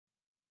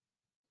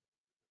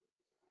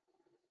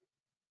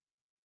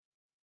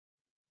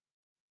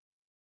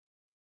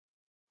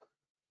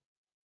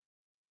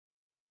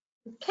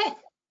Okay.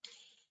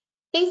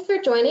 Thanks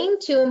for joining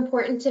Too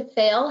Important to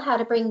Fail, How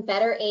to Bring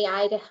Better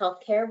AI to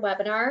Healthcare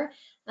webinar.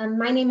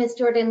 My name is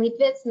Jordan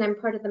Leibovitz, and I'm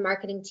part of the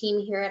marketing team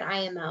here at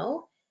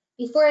IMO.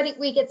 Before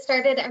we get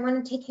started, I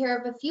want to take care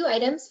of a few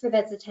items for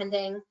those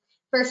attending.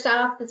 First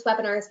off, this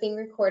webinar is being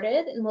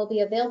recorded and will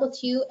be available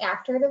to you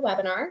after the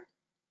webinar.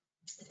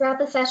 Throughout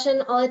the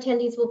session, all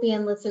attendees will be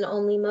in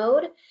listen-only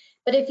mode,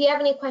 but if you have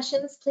any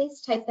questions,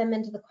 please type them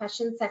into the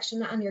questions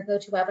section on your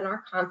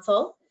GoToWebinar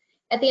console.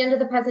 At the end of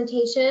the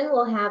presentation,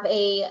 we'll have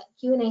a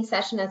Q&A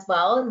session as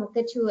well, and we'll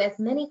get to as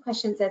many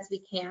questions as we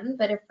can,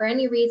 but if for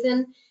any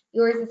reason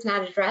yours is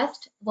not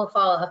addressed, we'll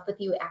follow up with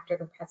you after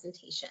the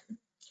presentation.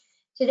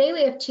 Today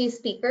we have two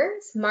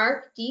speakers,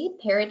 Marc D.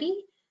 Paradis,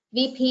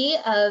 VP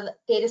of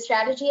Data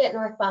Strategy at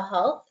Northwell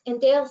Health,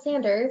 and Dale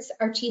Sanders,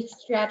 our Chief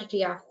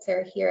Strategy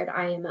Officer here at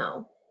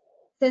IMO.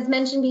 So as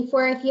mentioned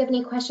before, if you have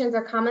any questions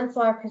or comments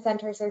while our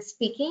presenters are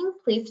speaking,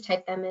 please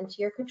type them into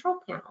your control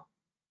panel.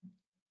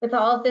 With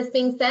all of this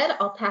being said,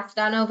 I'll pass it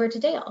on over to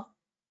Dale.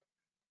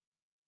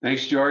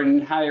 Thanks,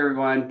 Jordan. Hi,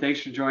 everyone. Thanks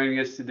for joining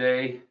us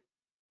today.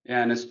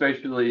 And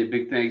especially a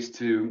big thanks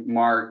to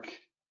Marc.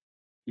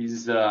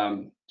 He's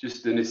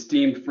just an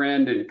esteemed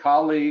friend and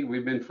colleague.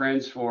 We've been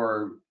friends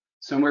for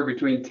somewhere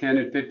between 10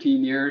 and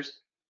 15 years.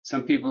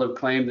 Some people have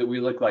claimed that we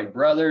look like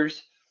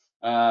brothers.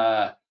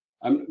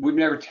 We've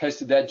never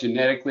tested that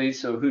genetically,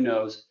 so who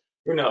knows?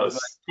 Who knows?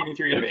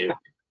 23andMe.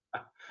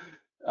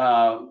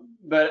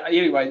 But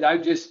anyway,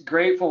 I'm just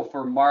grateful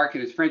for Marc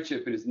and his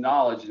friendship and his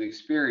knowledge and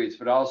experience,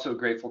 but also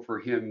grateful for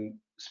him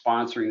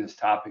sponsoring this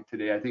topic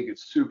today. I think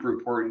it's super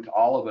important to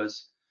all of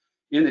us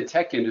in the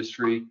tech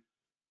industry,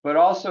 but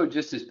also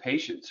just as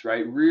patients,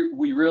 right?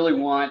 We really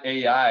want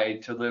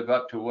AI to live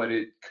up to what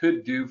it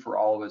could do for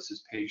all of us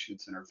as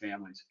patients and our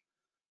families.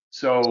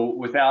 So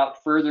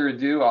without further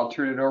ado, I'll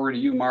turn it over to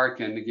you,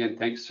 Marc. And again,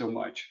 thanks so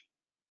much.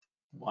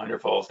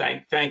 Wonderful.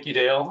 Thank you,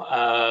 Dale.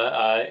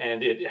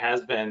 And it has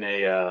been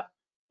a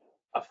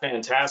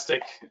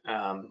fantastic,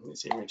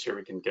 let's see, make sure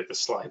we can get the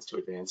slides to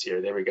advance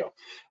here. There we go.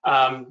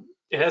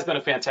 It has been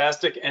a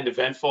fantastic and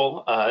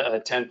eventful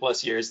 10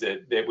 plus years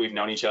that we've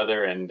known each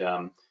other, and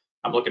I'm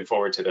looking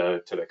forward to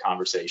the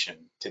conversation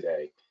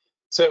today.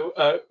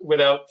 So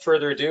without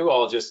further ado,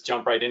 I'll just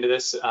jump right into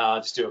this.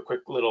 Just do a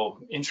quick little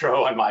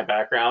intro on my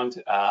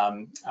background.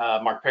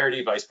 Marc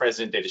Paradis, Vice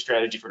President, Data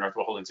Strategy for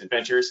Northwell Holdings and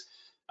Ventures,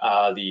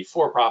 the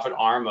for-profit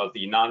arm of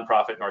the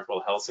nonprofit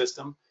Northwell Health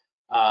System.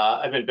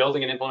 I've been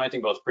building and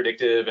implementing both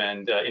predictive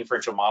and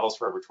inferential models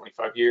for over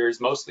 25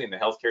 years, mostly in the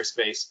healthcare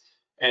space.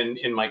 And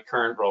in my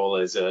current role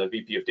as a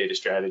VP of Data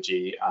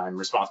Strategy, I'm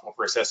responsible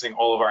for assessing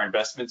all of our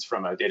investments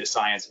from a data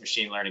science,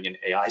 machine learning, and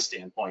AI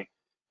standpoint,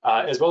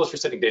 as well as for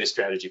setting data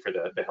strategy for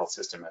the health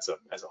system as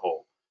a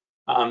whole.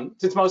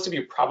 Since most of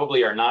you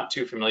probably are not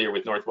too familiar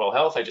with Northwell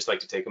Health, I'd just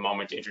like to take a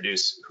moment to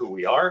introduce who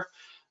we are.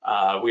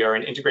 We are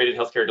an integrated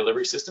healthcare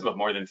delivery system of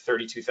more than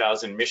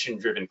 32,000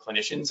 mission-driven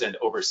clinicians and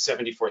over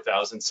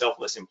 74,000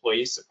 selfless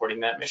employees supporting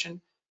that mission.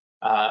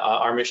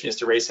 Our mission is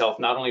to raise health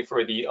not only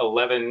for the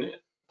 11+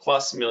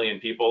 million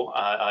people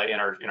in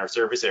our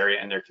service area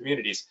and their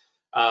communities,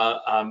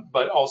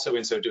 but also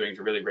in so doing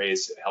to really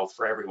raise health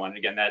for everyone. And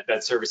again,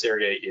 that service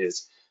area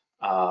is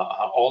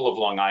all of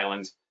Long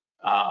Island,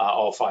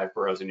 all 5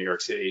 boroughs in New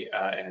York City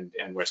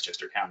and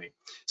Westchester County.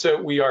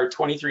 So we are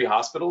 23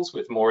 hospitals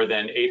with more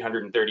than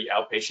 830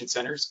 outpatient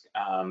centers,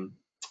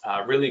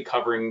 really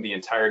covering the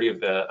entirety of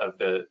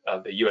the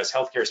U.S.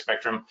 healthcare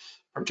spectrum,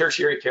 from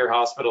tertiary care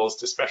hospitals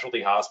to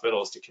specialty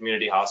hospitals to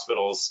community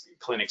hospitals,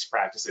 clinics,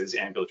 practices,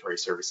 ambulatory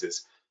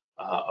services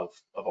of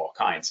all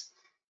kinds.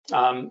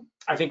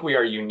 I think we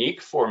are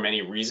unique for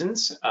many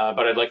reasons, but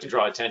I'd like to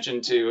draw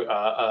attention to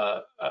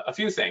a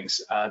few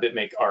things that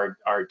make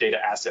our data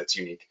assets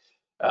unique.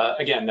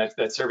 Again,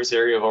 that service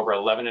area of over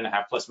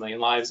 11.5+ million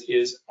lives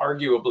is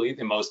arguably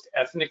the most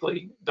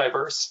ethnically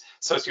diverse,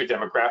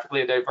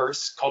 sociodemographically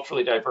diverse,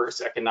 culturally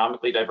diverse,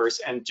 economically diverse,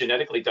 and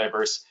genetically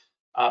diverse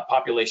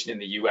population in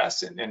the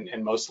US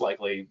and most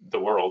likely the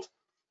world.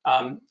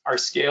 Our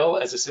scale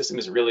as a system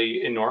is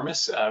really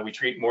enormous. We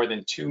treat more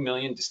than 2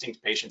 million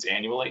distinct patients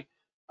annually,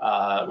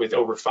 with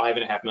over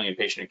 5.5 million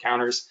patient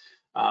encounters.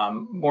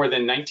 More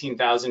than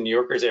 19,000 New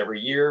Yorkers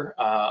every year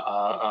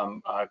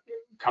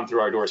come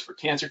through our doors for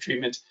cancer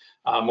treatment,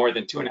 more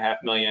than 2.5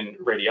 million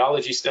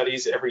radiology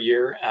studies every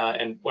year.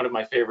 And one of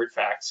my favorite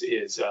facts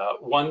is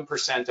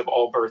 1% of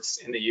all births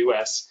in the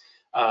US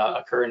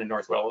occur in a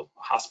Northwell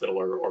hospital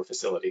or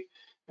facility.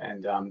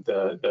 And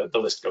the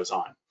list goes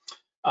on.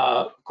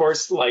 Of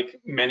course,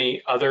 like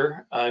many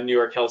other New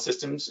York health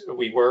systems,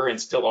 we were and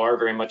still are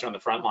very much on the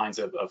front lines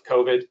of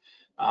COVID.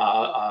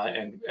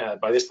 And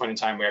by this point in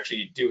time, we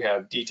actually do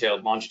have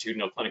detailed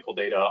longitudinal clinical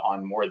data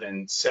on more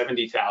than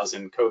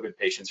 70,000 COVID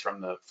patients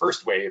from the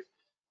first wave,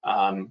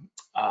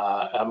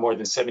 more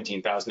than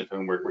 17,000 of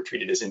whom were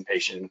treated as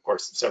inpatient, and of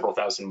course, several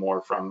thousand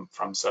more from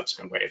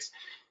subsequent waves.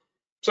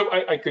 So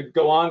I could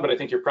go on, but I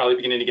think you're probably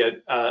beginning to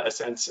get a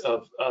sense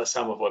of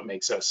some of what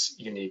makes us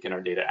unique and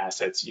our data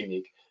assets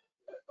unique.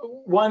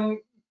 One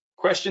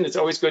question that's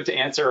always good to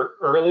answer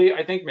early,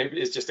 I think,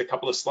 maybe is just a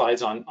couple of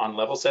slides on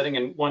level setting.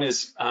 And one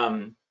is,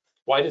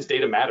 why does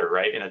data matter,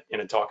 right, in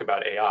a talk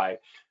about AI?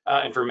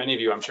 And for many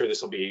of you, I'm sure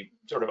this will be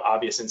sort of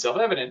obvious and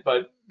self-evident,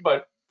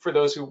 but for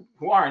those who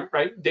aren't,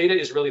 right, data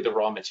is really the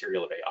raw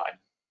material of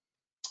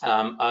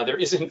AI. There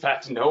is, in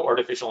fact, no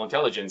artificial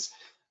intelligence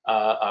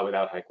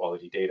without high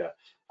quality data.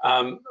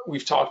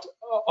 We've talked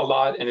a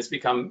lot, and it's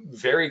become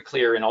very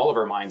clear in all of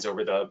our minds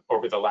over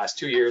the last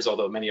 2 years,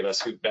 although many of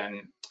us who've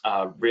been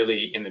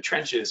really in the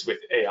trenches with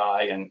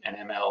AI and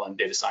ML and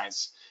data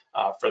science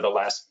for the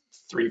last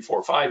 3,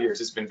 4, 5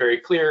 years, it's been very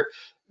clear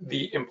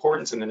the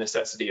importance and the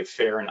necessity of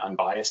fair and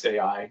unbiased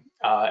AI.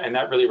 And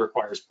that really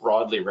requires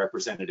broadly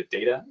representative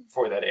data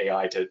for that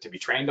AI to be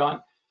trained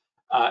on.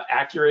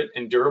 Accurate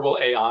and durable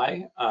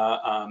AI,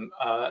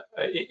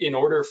 in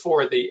order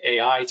for the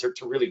AI to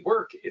really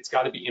work, it's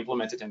got to be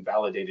implemented and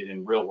validated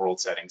in real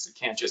world settings. It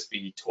can't just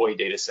be toy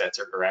data sets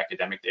or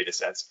academic data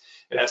sets.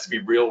 It has to be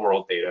real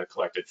world data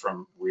collected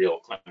from real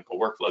clinical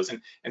workflows.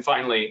 And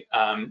finally,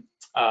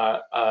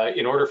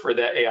 in order for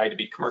that AI to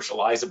be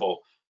commercializable,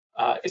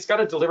 it's got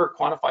to deliver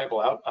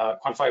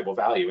quantifiable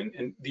value.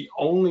 And the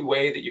only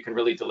way that you can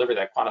really deliver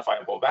that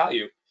quantifiable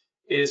value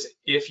is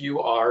if you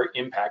are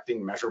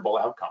impacting measurable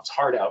outcomes,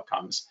 hard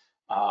outcomes,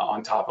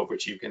 on top of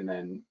which you can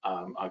then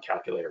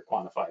calculate or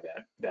quantify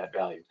that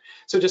value.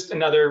 So just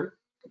another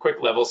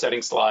quick level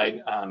setting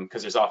slide,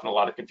 because there's often a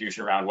lot of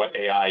confusion around what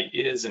AI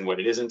is and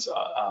what it isn't.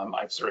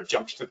 I've sort of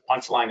jumped to the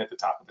punchline at the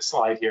top of the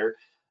slide here,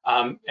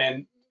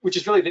 and which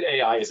is really that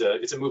AI is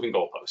a moving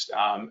goalpost.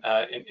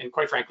 And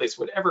quite frankly, it's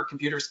whatever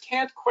computers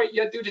can't quite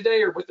yet do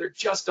today or what they're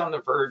just on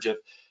the verge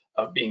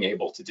of being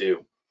able to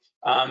do.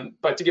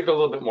 But to give it a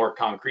little bit more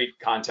concrete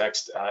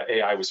context,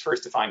 AI was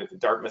first defined at the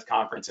Dartmouth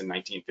conference in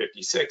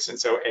 1956. And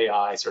so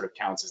AI sort of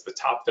counts as the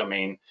top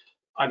domain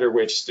under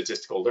which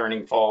statistical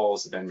learning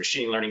falls. Then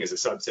machine learning is a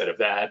subset of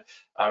that.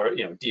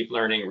 Deep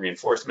learning,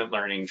 reinforcement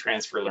learning,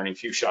 transfer learning,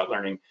 few-shot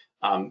learning.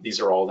 These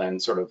are all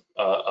then sort of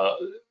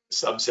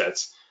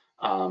subsets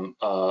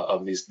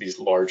of these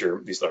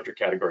larger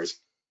categories.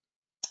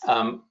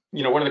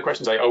 One of the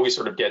questions I always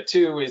sort of get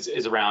to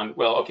is around,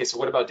 well, okay, so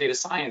what about data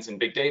science and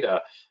big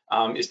data?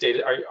 Is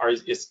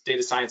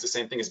data science the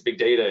same thing as big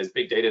data? Is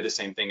big data the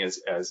same thing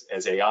as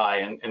AI?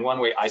 And one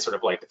way I sort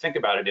of like to think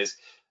about it is,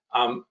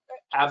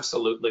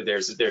 absolutely,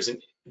 there's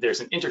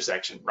an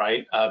intersection,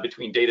 right,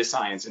 between data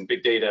science and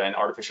big data and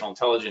artificial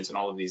intelligence and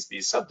all of these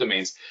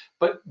subdomains.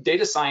 But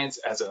data science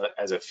as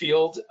a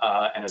field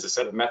and as a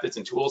set of methods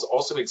and tools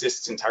also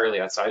exists entirely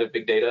outside of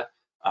big data,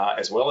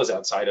 as well as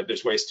outside of.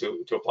 There's ways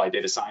to apply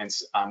data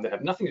science that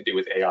have nothing to do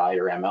with AI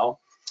or ML.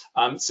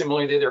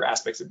 Similarly, there are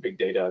aspects of big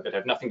data that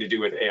have nothing to do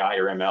with AI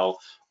or ML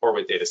or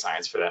with data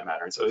science for that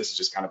matter. And so this is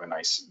just kind of a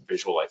nice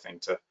visual, I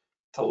think,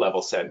 to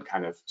level set and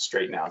kind of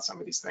straighten out some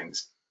of these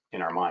things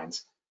in our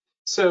minds.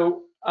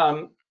 So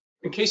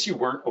in case you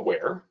weren't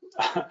aware,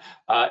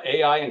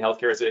 AI in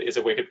healthcare is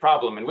a wicked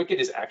problem, and wicked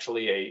is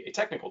actually a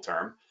technical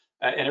term,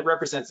 and it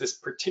represents this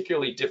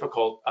particularly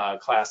difficult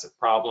class of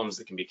problems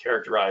that can be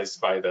characterized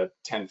by the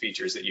 10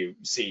 features that you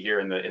see here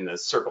in the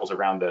circles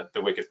around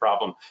the wicked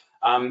problem.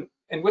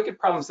 And wicked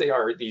problems, they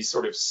are these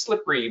sort of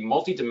slippery,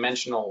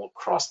 multidimensional,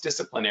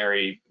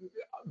 cross-disciplinary,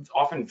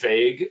 often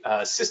vague,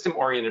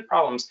 system-oriented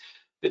problems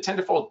that tend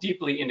to fall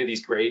deeply into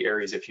these gray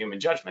areas of human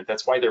judgment.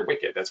 That's why they're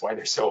wicked. That's why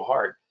they're so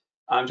hard.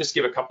 Just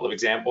give a couple of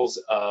examples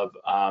of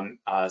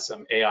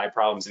some AI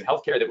problems in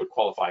healthcare that would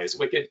qualify as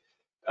wicked.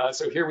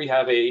 So here we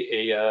have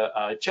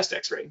a chest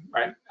X-ray,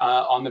 right?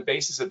 On the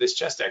basis of this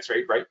chest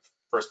X-ray, right?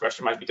 First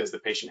question might be, does the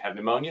patient have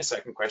pneumonia?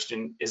 Second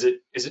question, is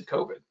it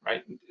COVID,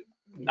 right?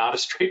 Not a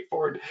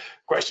straightforward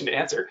question to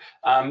answer.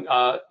 On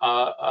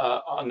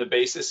the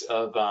basis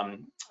of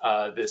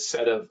this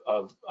set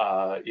of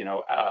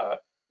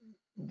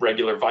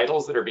regular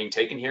vitals that are being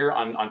taken here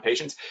on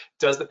patients,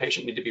 does the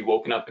patient need to be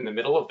woken up in the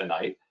middle of the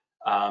night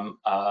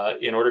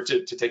in order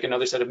to take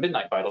another set of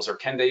midnight vitals, or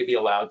can they be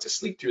allowed to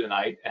sleep through the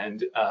night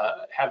and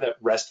have that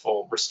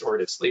restful,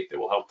 restorative sleep that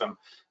will help them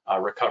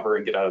recover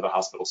and get out of the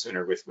hospital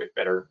sooner with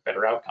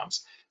better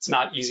outcomes? It's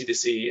not easy to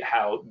see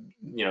how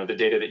the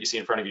data that you see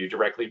in front of you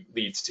directly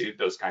leads to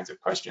those kinds of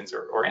questions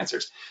or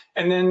answers.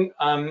 And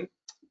then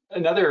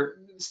another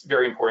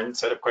very important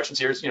set of questions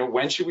here is,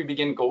 when should we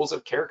begin goals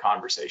of care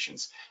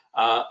conversations?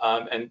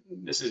 And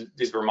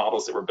these were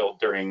models that were built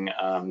during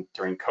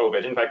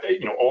COVID. In fact,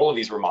 all of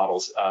these were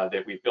models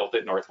that we've built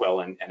at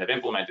Northwell and have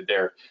implemented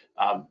there.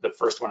 The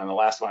first one and the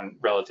last one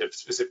relative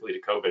specifically to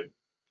COVID.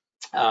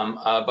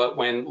 But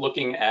when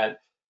looking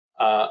at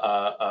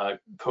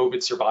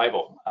COVID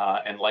survival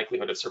and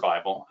likelihood of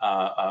survival,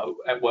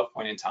 at what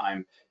point in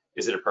time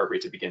is it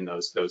appropriate to begin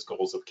those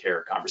goals of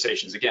care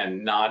conversations?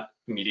 Again, not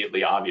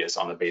immediately obvious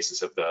on the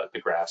basis of the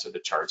graphs or the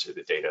charts or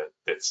the data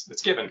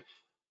that's given.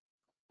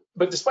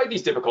 But despite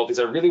these difficulties,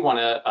 I really want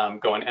to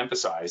go and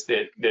emphasize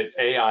that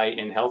AI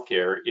in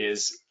healthcare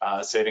is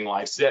saving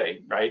lives today,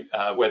 right?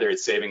 Whether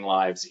it's saving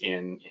lives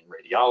in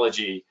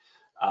radiology,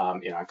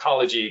 in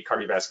oncology,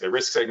 cardiovascular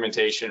risk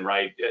segmentation,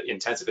 right?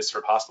 Intensivist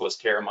or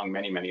hospitalist care, among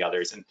many, many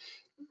others. And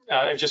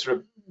I've just sort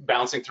of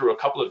bouncing through a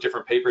couple of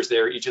different papers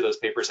there. Each of those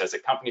papers has a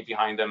company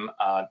behind them.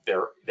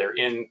 They're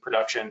in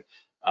production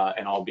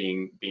and all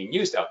being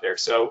used out there.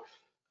 So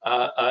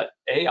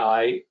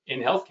AI in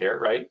healthcare,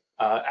 right,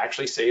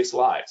 actually saves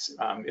lives.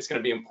 It's going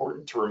to be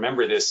important to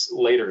remember this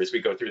later as we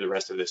go through the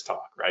rest of this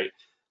talk, right?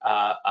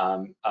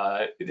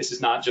 This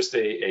is not just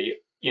a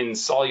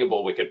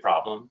insoluble wicked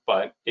problem,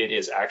 but it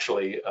is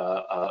actually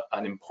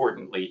an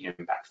importantly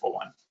impactful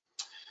one.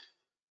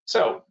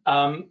 So,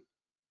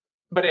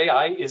 but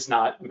AI is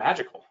not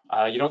magical.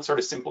 You don't sort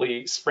of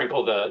simply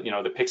sprinkle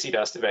the pixie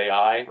dust of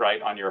AI,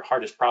 right, on your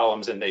hardest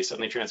problems and they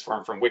suddenly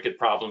transform from wicked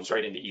problems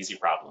right into easy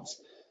problems.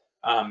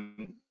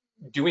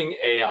 Doing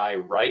AI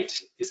right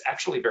is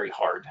actually very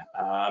hard.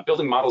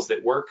 Building models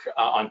that work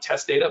on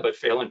test data but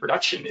fail in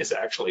production is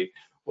actually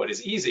what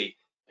is easy.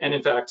 And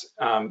in fact,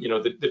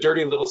 the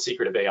dirty little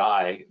secret of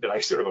AI that I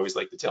sort of always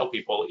like to tell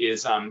people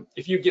is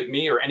if you give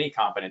me or any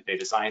competent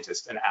data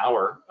scientist an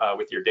hour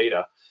with your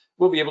data,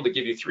 we'll be able to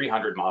give you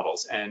 300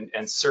 models. And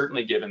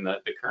certainly given the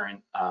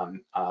current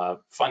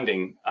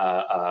funding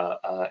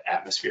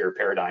atmosphere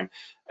paradigm,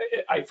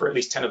 for at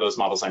least 10 of those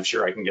models, I'm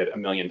sure I can get $1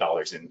 million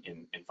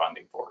in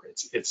funding for.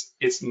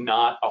 It's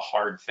not a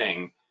hard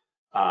thing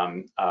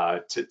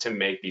to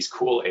make these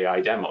cool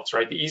AI demos,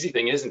 right? The easy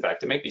thing is, in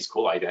fact, to make these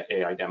cool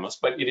AI demos,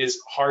 but it is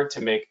hard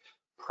to make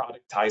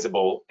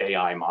productizable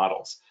AI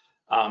models.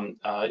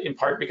 In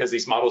part because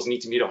these models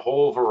need to meet a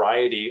whole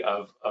variety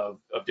of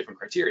different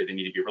criteria. They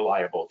need to be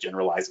reliable,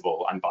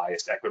 generalizable,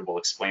 unbiased, equitable,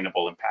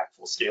 explainable,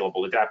 impactful,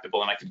 scalable,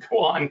 adaptable, and I could go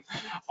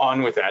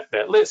on with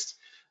that list.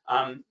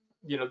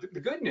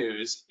 The good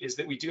news is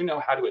that we do know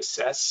how to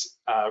assess,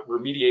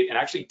 remediate, and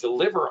actually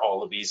deliver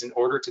all of these in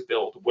order to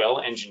build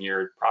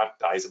well-engineered,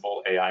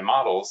 productizable AI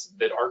models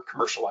that are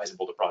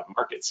commercializable to broad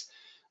markets.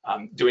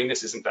 Doing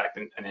this is in fact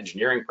an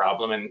engineering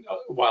problem, and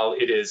while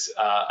it is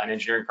an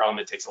engineering problem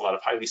that takes a lot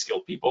of highly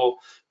skilled people,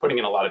 putting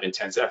in a lot of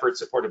intense effort,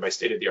 supported by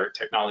state-of-the-art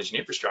technology and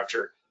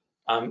infrastructure,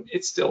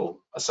 it's still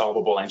a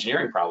solvable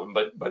engineering problem.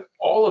 But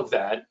all of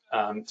that,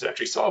 to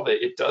actually solve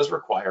it, it does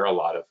require a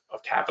lot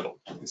of capital.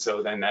 And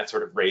so then that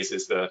sort of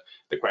raises the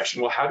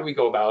question, well, how do we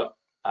go about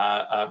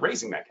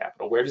raising that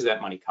capital? Where does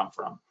that money come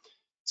from?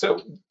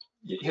 So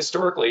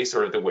historically,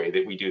 sort of the way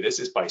that we do this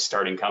is by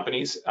starting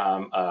companies,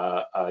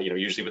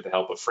 usually with the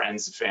help of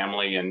friends,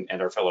 family,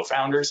 and our fellow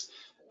founders.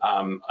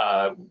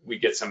 We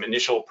get some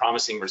initial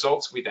promising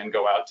results. We then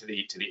go out to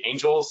the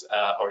angels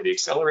or the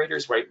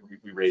accelerators, right?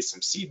 We raise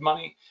some seed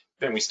money.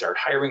 Then we start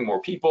hiring more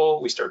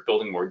people. We start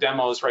building more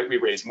demos, right? We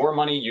raise more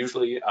money,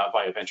 usually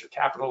via venture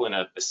capital in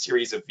a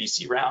series of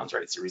VC rounds,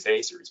 right? Series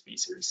A, Series B,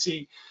 Series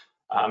C.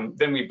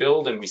 Then we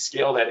build and we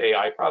scale that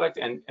AI product,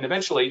 and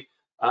eventually,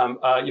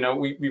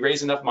 we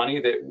raise enough money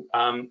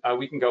that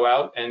we can go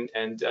out and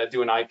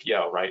do an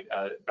IPO, right,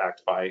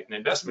 backed by an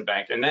investment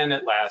bank. And then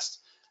at last,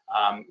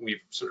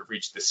 we've sort of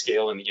reached the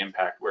scale and the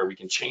impact where we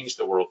can change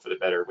the world for the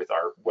better with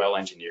our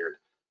well-engineered,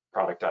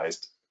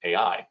 productized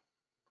AI.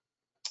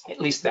 At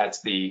least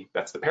that's the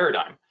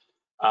paradigm,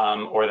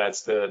 or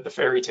that's the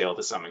fairy tale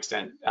to some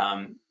extent.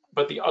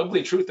 But the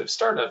ugly truth of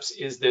startups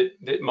is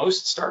that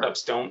most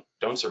startups don't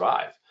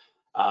survive.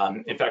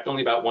 In fact,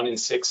 only about 1 in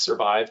 6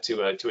 survive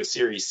to a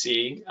Series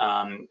C,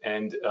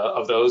 and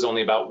of those,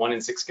 only about 1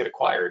 in 6 get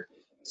acquired.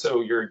 So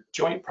your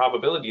joint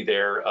probability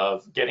there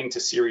of getting to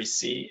Series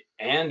C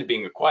and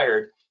being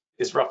acquired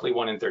is roughly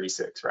 1 in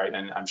 36, right?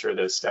 And I'm sure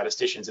the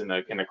statisticians in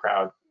the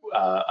crowd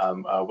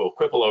will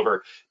quibble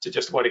over to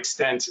just what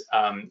extent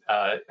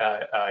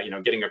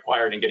getting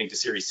acquired and getting to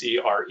Series C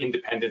are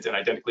independent and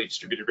identically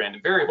distributed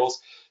random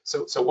variables.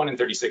 So 1 in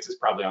 36 is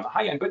probably on the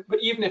high end, but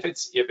even if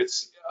it's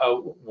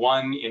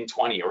 1 in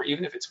 20, or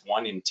even if it's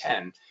 1 in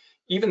 10,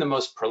 even the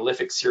most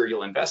prolific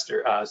serial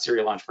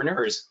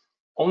entrepreneurs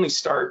only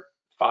start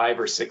 5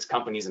 or 6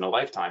 companies in a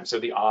lifetime. So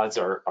the odds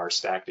are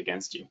stacked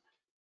against you.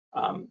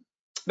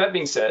 That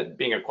being said,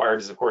 being acquired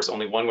is of course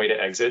only one way to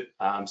exit.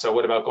 So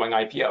what about going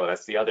IPO?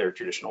 That's the other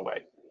traditional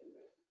way.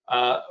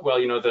 Well,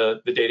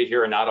 the data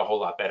here are not a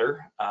whole lot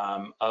better.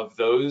 Of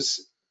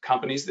those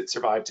companies that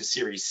survive to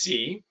Series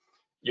C,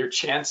 your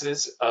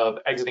chances of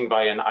exiting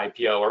via an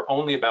IPO are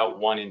only about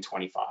 1 in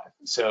 25.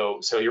 So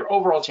your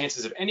overall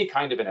chances of any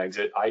kind of an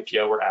exit,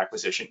 IPO or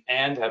acquisition,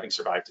 and having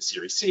survived to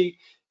Series C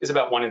is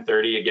about 1 in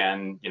 30.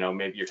 Again,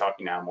 maybe you're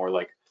talking now more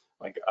like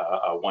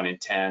 1 in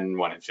 10,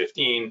 1 in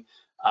 15.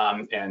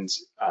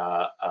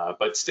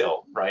 But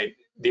still, right,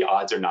 the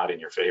odds are not in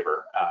your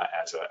favor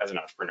as an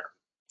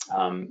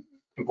entrepreneur.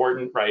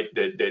 Important, right,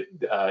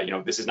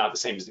 that this is not the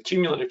same as the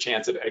cumulative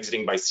chance of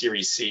exiting by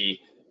Series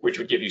C, which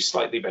would give you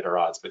slightly better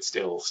odds, but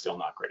still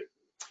not great.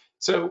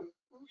 So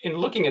in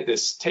looking at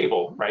this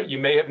table, right, you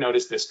may have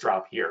noticed this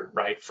drop here,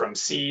 right, from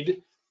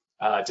seed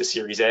to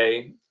Series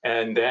A,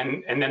 and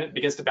then it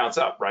begins to bounce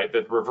up, right,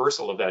 the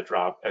reversal of that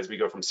drop as we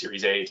go from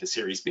Series A to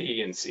Series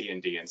B and C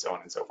and D and so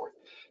on and so forth.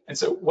 And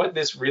so what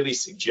this really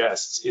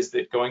suggests is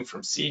that going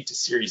from seed to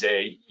Series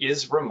A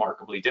is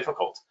remarkably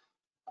difficult.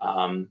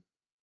 And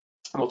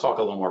we'll talk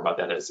a little more about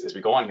that as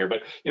we go on here.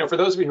 But for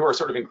those of you who are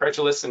sort of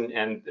incredulous and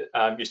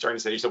you're starting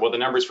to say, well, the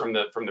numbers from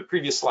the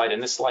previous slide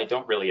and this slide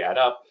don't really add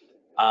up.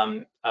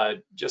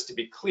 Just to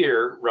be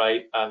clear,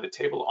 right, the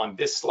table on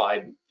this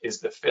slide is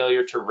the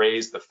failure to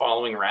raise the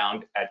following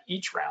round at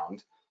each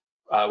round,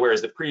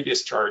 whereas the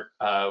previous chart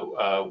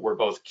were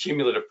both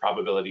cumulative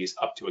probabilities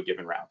up to a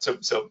given round.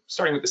 So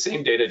starting with the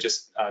same data,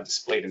 just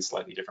displayed in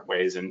slightly different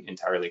ways and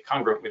entirely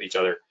congruent with each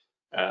other.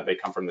 They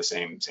come from the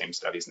same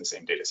studies and the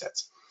same data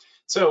sets.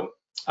 So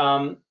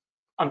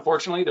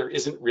unfortunately, there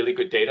isn't really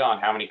good data on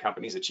how many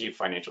companies achieve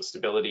financial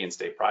stability and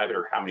stay private,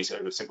 or how many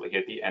sort of simply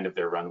hit the end of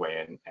their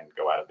runway and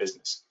go out of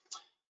business.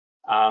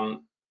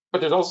 But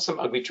there's also some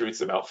ugly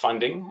truths about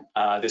funding.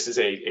 This is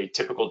a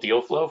typical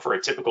deal flow for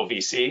a typical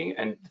VC.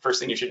 And the first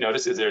thing you should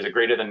notice is there's a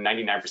greater than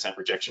 99%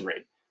 rejection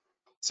rate.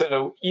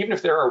 So even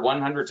if there are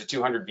 100 to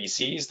 200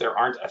 VCs, there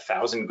aren't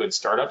 1,000 good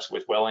startups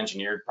with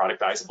well-engineered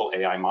productizable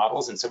AI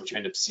models. And so what you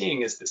end up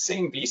seeing is the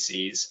same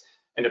VCs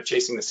end up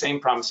chasing the same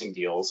promising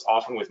deals,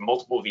 often with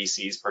multiple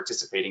VCs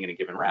participating in a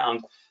given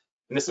round.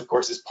 And this, of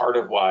course, is part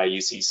of why you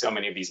see so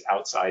many of these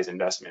outsized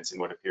investments in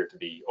what appear to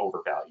be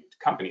overvalued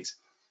companies.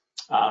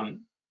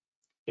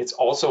 It's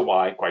also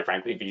why, quite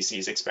frankly,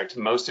 VCs expect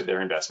most of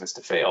their investments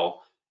to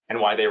fail, and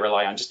why they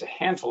rely on just a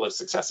handful of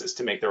successes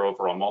to make their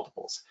overall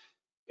multiples.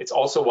 It's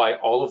also why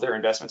all of their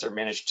investments are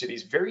managed to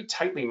these very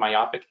tightly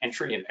myopic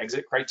entry and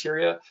exit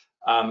criteria,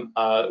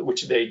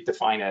 which they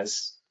define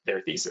as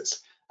their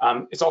thesis.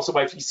 It's also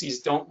why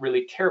VCs don't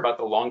really care about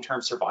the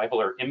long-term survival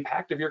or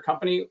impact of your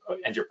company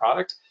and your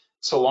product.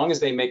 So long as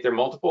they make their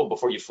multiple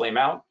before you flame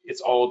out,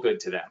 it's all good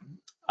to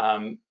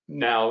them.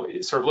 Now,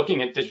 sort of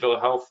looking at digital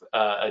health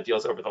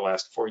deals over the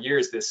last 4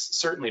 years, this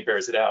certainly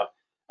bears it out.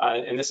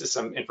 And this is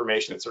some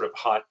information that's sort of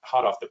hot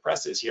off the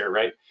presses here,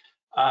 right?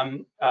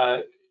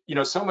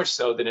 So much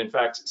so that in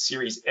fact,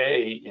 Series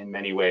A in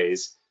many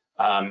ways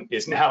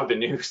is now the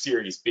new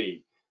Series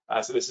B.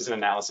 So this is an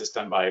analysis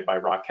done by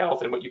Northwell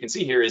Health. And what you can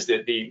see here is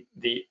that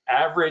the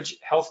average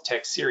health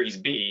tech Series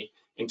B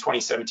in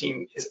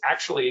 2017 is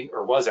actually,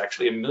 or was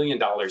actually, $1 million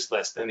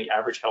less than the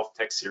average health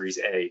tech Series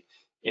A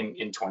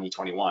in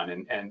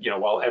 2021. And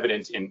while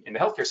evident in the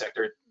healthcare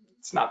sector,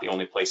 it's not the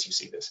only place you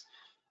see this.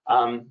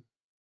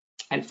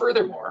 And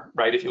furthermore,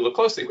 right, if you look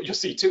closely, what you'll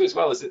see too as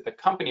well is that the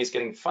companies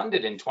getting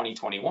funded in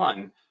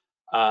 2021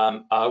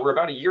 were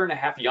about a year and a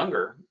half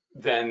younger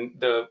than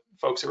the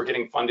folks who were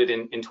getting funded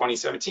in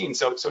 2017.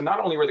 So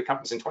not only were the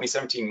companies in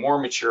 2017 more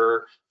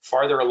mature,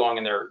 farther along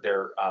in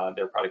their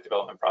product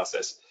development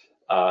process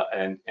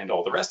and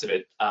all the rest of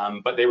it,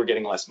 but they were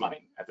getting less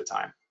money at the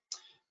time.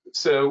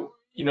 So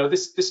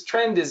this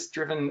trend is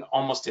driven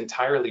almost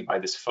entirely by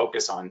this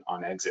focus on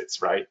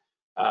exits, right?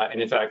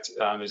 And in fact,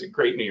 there's a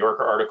great New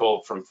Yorker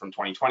article from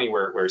 2020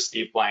 where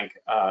Steve Blank,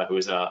 who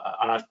is an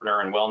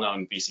entrepreneur and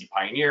well-known VC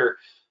pioneer,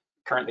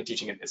 currently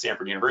teaching at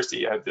Stanford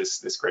University, had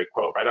this great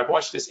quote, right? I've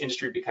watched this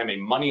industry become a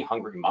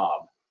money-hungry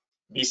mob.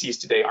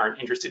 VCs today aren't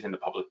interested in the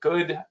public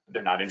good.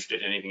 They're not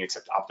interested in anything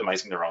except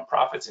optimizing their own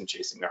profits and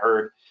chasing the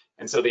herd.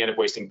 And so they end up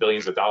wasting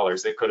billions of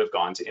dollars that could have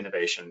gone to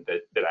innovation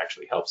that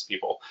actually helps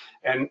people.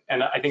 And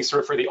I think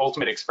sort of for the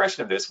ultimate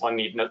expression of this, one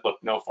need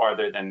look no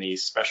farther than the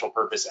special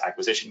purpose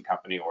acquisition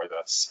company, or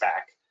the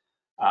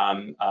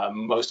SPAC.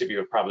 Most of you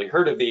have probably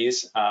heard of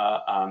these. They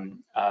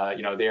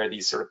are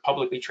these sort of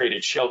publicly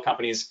traded shell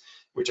companies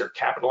which are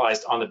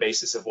capitalized on the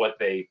basis of what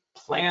they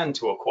plan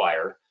to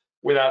acquire,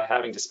 without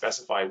having to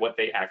specify what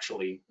they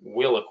actually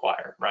will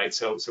acquire, right?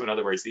 So in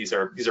other words, these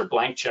are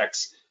blank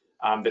checks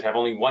that have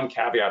only one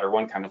caveat or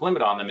one kind of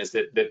limit on them, is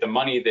that the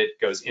money that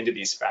goes into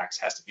these SPACs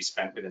has to be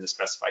spent within a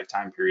specified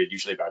time period,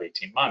 usually about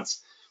 18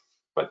 months.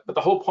 But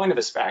the whole point of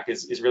a SPAC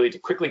is really to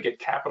quickly get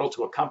capital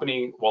to a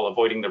company while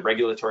avoiding the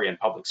regulatory and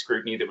public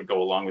scrutiny that would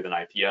go along with an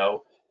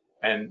IPO.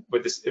 And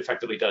what this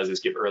effectively does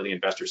is give early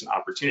investors an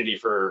opportunity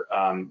for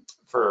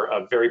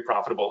a very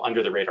profitable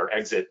under the radar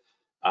exit,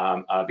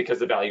 because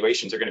the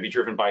valuations are going to be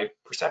driven by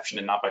perception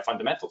and not by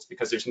fundamentals,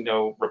 because there's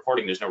no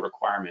reporting, there's no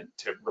requirement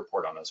to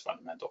report on those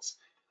fundamentals.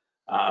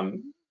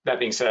 That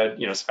being said,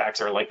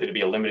 SPACs are likely to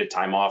be a limited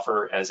time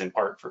offer, as in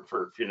part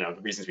for the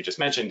reasons we just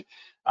mentioned.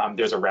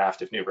 There's a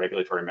raft of new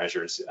regulatory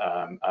measures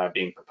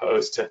being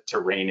proposed to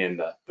rein in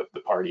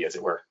the party, as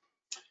it were.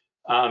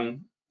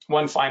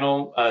 One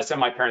final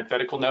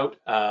semi-parenthetical note,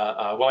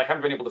 while I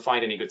haven't been able to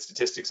find any good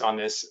statistics on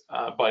this,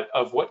 but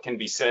of what can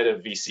be said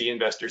of VC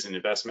investors and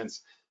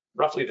investments,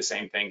 roughly the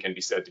same thing can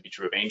be said to be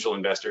true of angel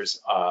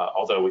investors,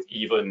 although with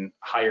even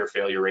higher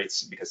failure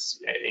rates,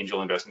 because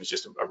angel investment is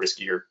just a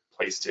riskier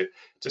place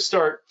to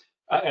start.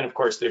 And of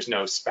course, there's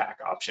no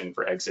SPAC option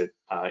for exit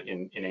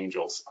in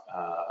angels,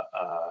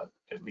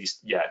 at least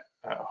yet.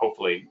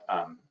 Hopefully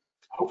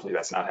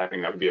that's not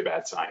happening. That would be a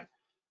bad sign.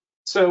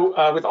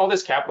 So with all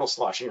this capital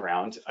sloshing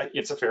around,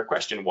 it's a fair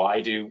question.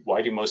 Why do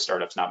most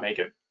startups not make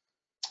it?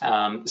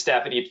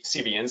 Staff at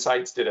CV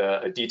Insights did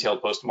a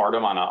detailed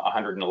postmortem on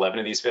 111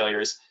 of these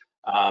failures,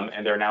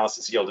 and their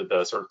analysis yielded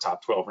the sort of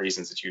top 12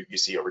 reasons that you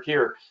see over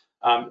here.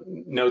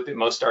 Note that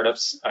most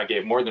startups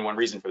gave more than one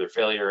reason for their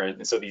failure,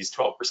 and so these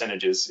 12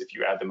 percentages, if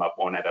you add them up,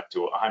 won't add up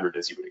to 100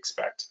 as you would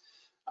expect.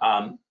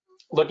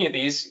 Looking at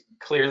these,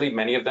 clearly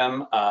many of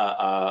them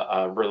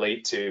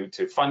relate to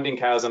funding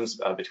chasms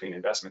between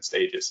investment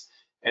stages.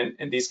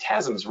 And these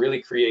chasms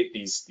really create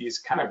these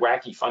kind of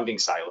wacky funding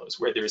silos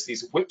where there's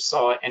these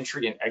whipsaw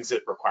entry and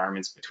exit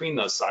requirements between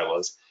those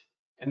silos.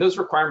 And those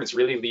requirements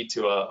really lead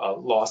to a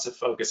loss of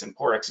focus and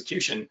poor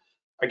execution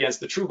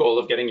against the true goal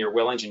of getting your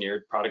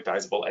well-engineered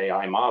productizable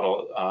AI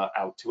model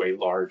out to a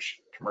large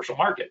commercial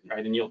market,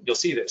 right? And you'll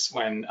see this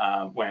when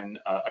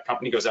a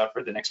company goes out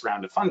for the next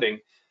round of funding.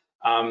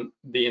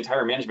 The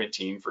entire management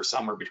team for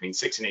somewhere between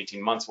 6 and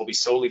 18 months will be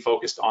solely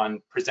focused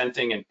on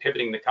presenting and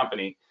pivoting the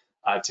company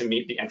to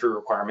meet the entry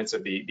requirements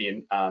of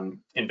the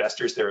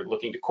investors they're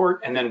looking to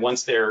court. And then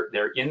once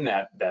they're in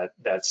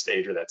that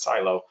stage or that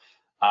silo,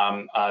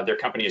 their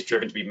company is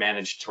driven to be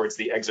managed towards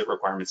the exit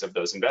requirements of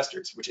those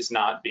investors, which is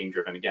not being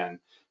driven again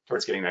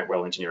towards getting that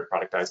well-engineered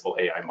productizable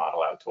AI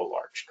model out to a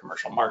large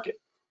commercial market.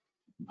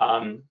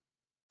 On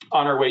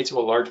our way to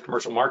a large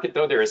commercial market,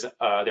 though, there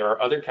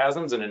are other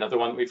chasms, and another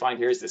one that we find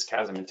here is this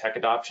chasm in tech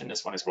adoption.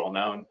 This one is well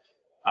known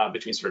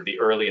between sort of the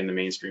early and the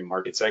mainstream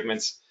market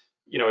segments.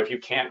 You know, if you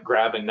can't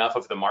grab enough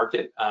of the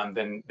market,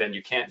 then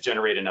you can't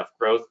generate enough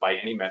growth by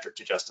any metric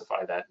to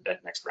justify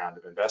that next round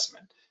of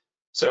investment.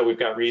 So we've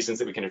got reasons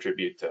that we can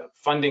attribute to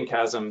funding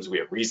chasms. We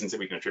have reasons that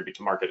we can attribute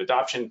to market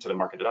adoption, to the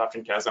market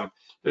adoption chasm.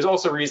 There's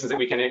also reasons that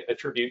we can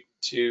attribute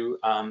to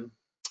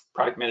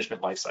product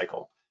management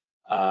lifecycle.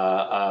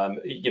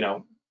 You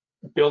know,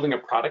 building a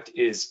product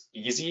is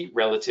easy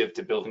relative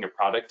to building a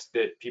product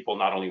that people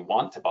not only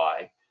want to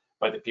buy,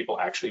 but that people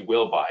actually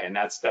will buy. And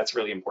that's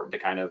really important to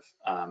kind of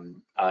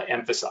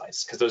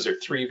emphasize, because those are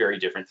three very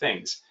different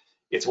things.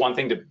 It's one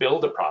thing to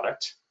build a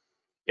product.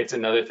 It's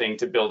another thing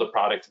to build a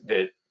product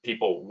that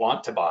people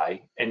want to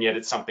buy, and yet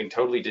it's something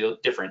totally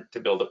different to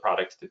build a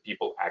product that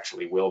people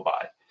actually will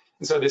buy.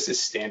 And so this is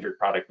standard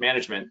product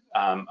management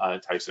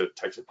types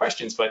of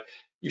questions, but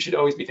you should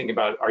always be thinking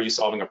about, are you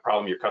solving a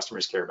problem your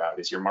customers care about?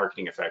 Is your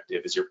marketing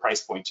effective? Is your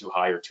price point too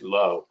high or too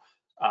low?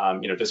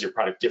 You know, does your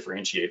product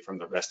differentiate from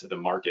the rest of the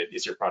market?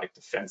 Is your product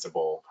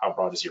defensible? How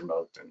broad is your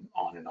moat? And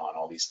on,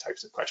 all these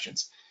types of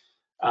questions.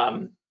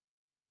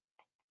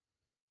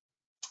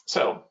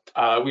 So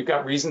we've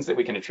got reasons that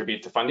we can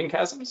attribute to funding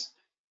chasms.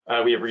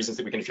 We have reasons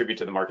that we can attribute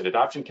to the market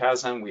adoption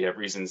chasm. We have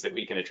reasons that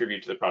we can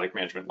attribute to the product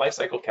management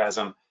lifecycle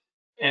chasm.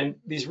 And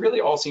these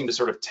really all seem to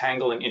sort of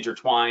tangle and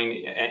intertwine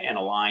and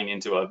align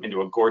into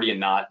a Gordian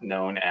knot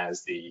known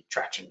as the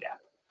traction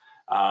gap.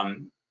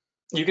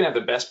 You can have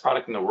the best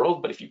product in the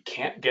world, but if you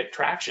can't get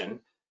traction,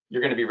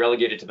 you're going to be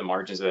relegated to the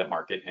margins of that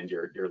market, and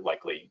you're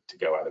likely to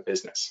go out of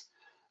business.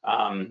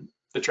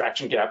 The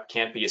traction gap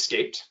can't be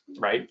escaped,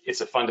 right?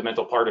 It's a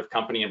fundamental part of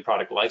company and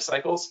product life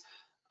cycles,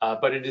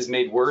 but it is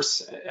made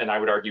worse, and I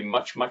would argue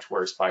much, much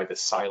worse, by the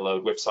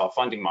siloed whipsaw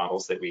funding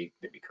models that we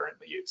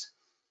currently use.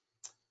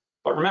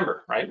 But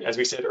remember, right, as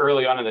we said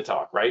early on in the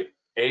talk, right,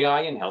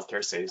 AI in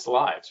healthcare saves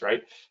lives,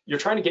 right? You're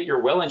trying to get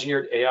your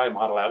well-engineered AI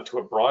model out to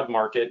a broad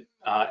market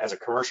as a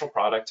commercial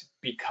product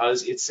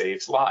because it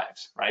saves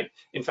lives, right?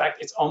 In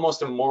fact, it's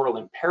almost a moral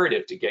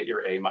imperative to get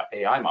your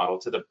AI model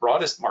to the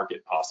broadest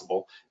market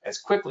possible as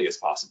quickly as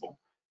possible.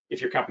 If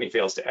your company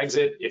fails to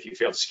exit, if you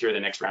fail to secure the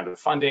next round of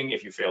funding,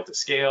 if you fail to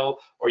scale,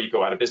 or you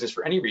go out of business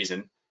for any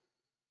reason,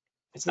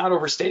 it's not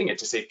overstating it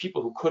to say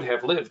people who could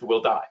have lived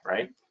will die,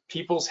 right?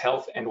 People's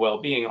health and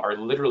well-being are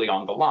literally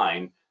on the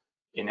line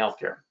in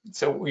healthcare.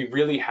 So we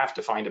really have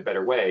to find a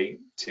better way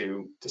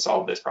to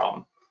solve this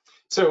problem.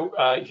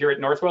 So here at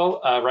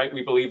Northwell, right,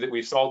 we believe that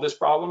we've solved this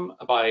problem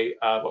by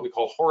what we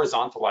call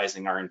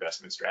horizontalizing our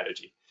investment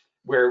strategy,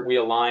 where we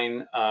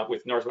align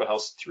with Northwell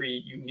Health's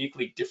three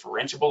uniquely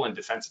differentiable and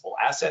defensible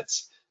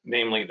assets,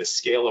 namely the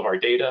scale of our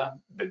data,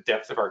 the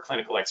depth of our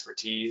clinical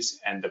expertise,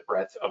 and the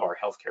breadth of our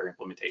healthcare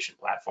implementation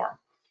platform.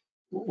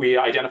 We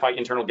identify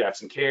internal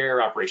gaps in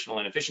care, operational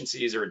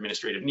inefficiencies, or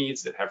administrative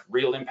needs that have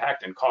real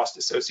impact and cost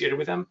associated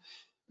with them,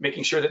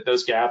 making sure that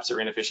those gaps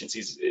or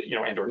inefficiencies,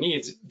 and/or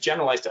needs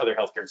generalize to other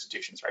healthcare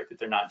institutions, right? That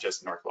they're not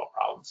just Northwell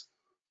problems.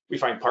 We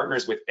find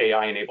partners with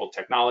AI-enabled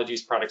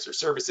technologies, products, or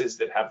services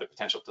that have the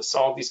potential to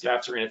solve these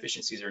gaps or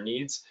inefficiencies or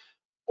needs.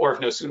 Or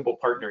if no suitable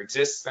partner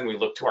exists, then we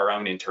look to our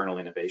own internal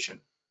innovation.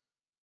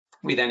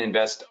 We then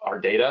invest our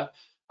data,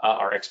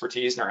 our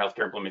expertise in our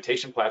healthcare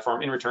implementation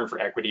platform in return for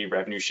equity,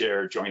 revenue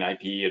share, joint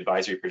IP,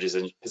 advisory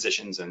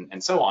positions,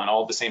 and so on,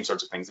 all the same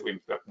sorts of things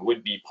that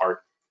would be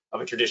part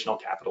of a traditional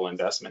capital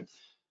investment.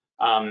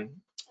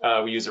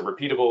 We use a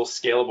repeatable,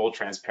 scalable,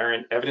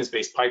 transparent,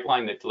 evidence-based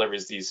pipeline that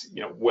delivers these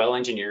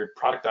well-engineered,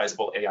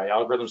 productizable AI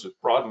algorithms with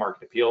broad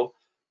market appeal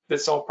that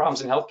solve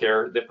problems in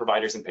healthcare that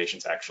providers and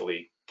patients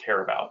actually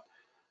care about.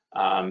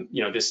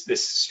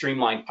 This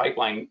streamlined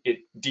pipeline, it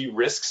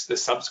de-risks the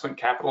subsequent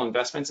capital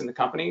investments in the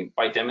company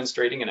by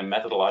demonstrating in a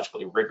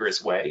methodologically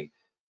rigorous way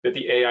that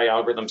the AI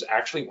algorithms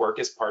actually work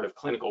as part of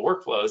clinical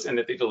workflows and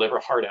that they deliver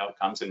hard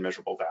outcomes and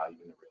measurable value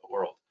in the real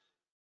world.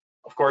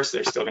 Of course,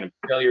 there's still going to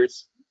be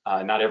failures.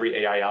 Not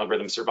every AI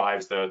algorithm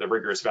survives the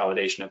rigorous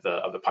validation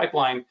of the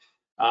pipeline,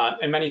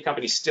 and many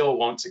companies still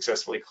won't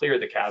successfully clear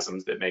the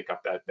chasms that make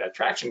up that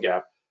traction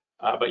gap.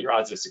 But your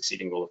odds of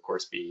succeeding will, of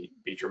course, be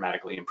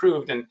dramatically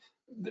improved. And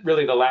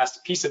really the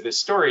last piece of this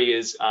story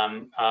is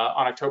on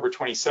October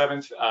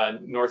 27th,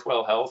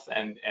 Northwell Health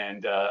and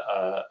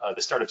the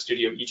startup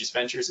studio Aegis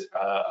Ventures,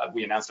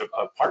 we announced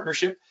a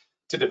partnership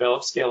to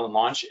develop, scale, and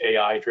launch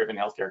AI-driven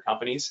healthcare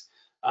companies.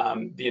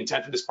 The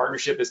intent of this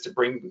partnership is to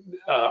bring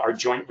our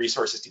joint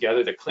resources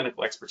together, the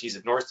clinical expertise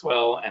of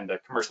Northwell and the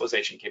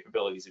commercialization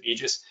capabilities of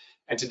Aegis,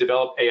 and to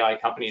develop AI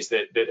companies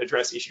that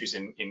address issues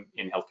in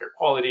healthcare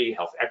quality,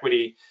 health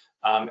equity,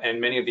 and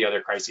many of the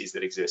other crises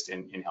that exist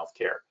in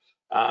healthcare.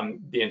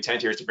 The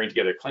intent here is to bring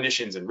together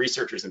clinicians and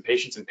researchers and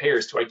patients and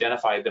payers to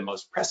identify the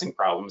most pressing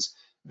problems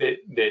that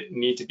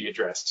need to be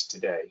addressed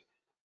today.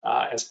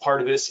 As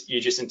part of this,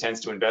 Aegis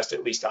intends to invest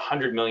at least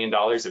 $100 million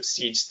of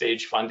seed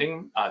stage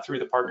funding through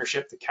the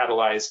partnership to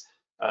catalyze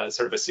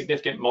sort of a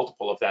significant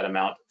multiple of that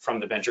amount from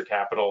the venture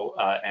capital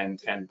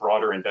and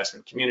broader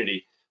investment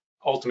community,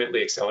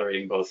 ultimately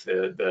accelerating both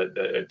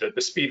the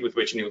speed with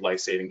which new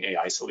life-saving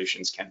AI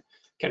solutions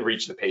can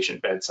reach the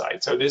patient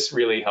bedside. So this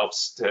really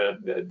helps to,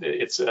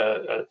 it's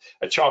a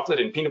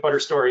chocolate and peanut butter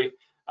story,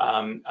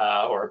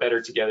 or a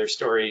better together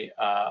story,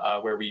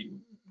 where we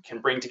can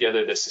bring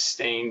together the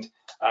sustained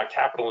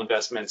capital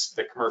investments,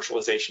 the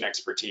commercialization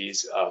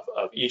expertise of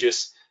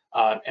Aegis,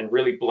 and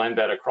really blend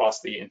that across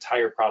the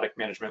entire product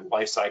management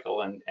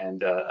lifecycle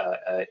and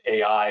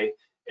AI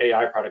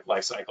product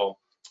lifecycle,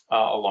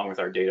 along with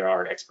our data,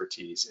 our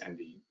expertise, and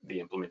the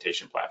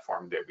implementation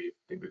platform that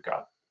we've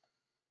got.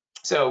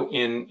 So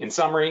in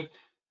summary,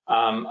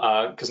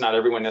 because not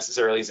everyone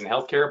necessarily is in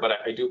healthcare, but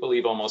I do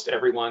believe almost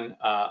everyone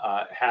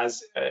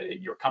has,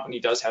 your company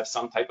does have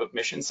some type of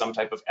mission, some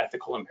type of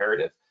ethical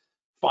imperative.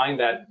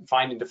 Find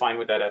and define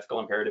what that ethical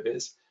imperative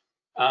is.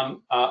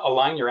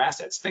 Align your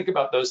assets. Think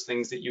about those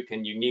things that you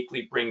can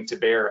uniquely bring to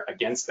bear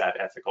against that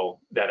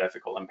ethical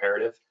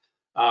imperative.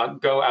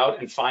 Go out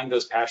and find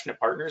those passionate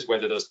partners,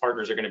 whether those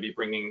partners are going to be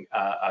bringing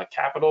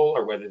capital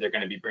or whether they're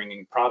going to be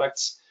bringing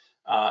products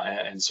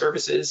and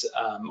services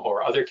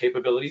or other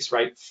capabilities,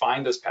 right?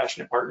 Find those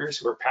passionate partners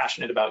who are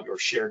passionate about your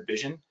shared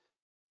vision.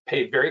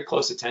 Pay very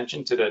close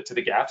attention to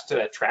the gaps, to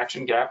that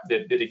traction gap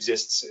that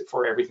exists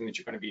for everything that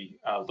you're going to be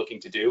looking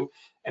to do,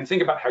 and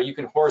think about how you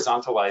can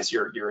horizontalize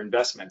your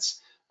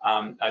investments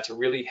to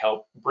really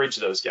help bridge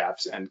those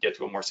gaps and get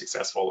to a more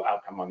successful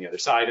outcome on the other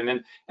side. And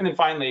then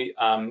finally,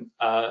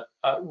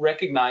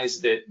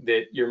 recognize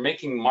that you're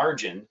making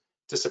margin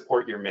to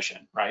support your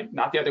mission, right?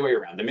 Not the other way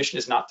around. The mission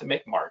is not to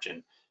make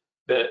margin,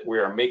 that we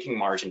are making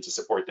margin to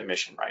support the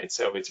mission, right?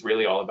 So it's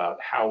really all about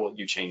how will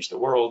you change the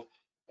world,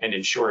 and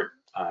in short,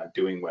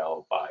 doing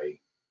well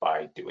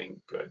by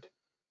doing good.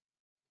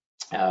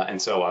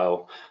 And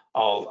so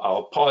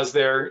I'll pause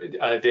there,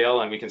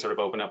 Dale, and we can sort of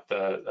open up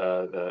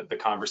the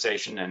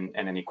conversation and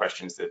any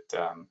questions that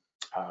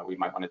we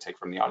might want to take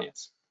from the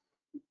audience.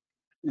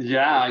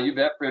 Yeah, you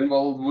bet, friend.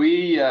 Well,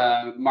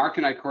 Marc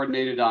and I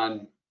coordinated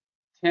on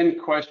 10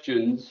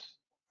 questions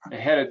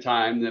ahead of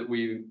time that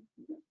we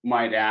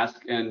might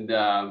ask, and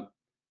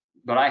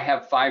but I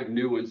have 5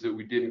 new ones that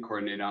we didn't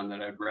coordinate on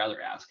that I'd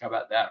rather ask. How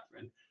about that,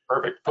 friend?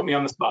 Perfect. Put me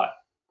on the spot.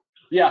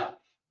 Yeah.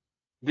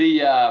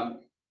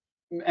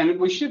 And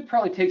we should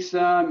probably take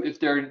some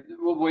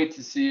we'll wait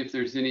to see if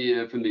there's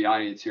any from the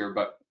audience here,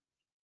 but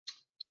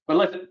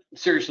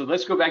seriously,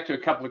 let's go back to a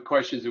couple of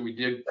questions that we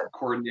did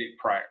coordinate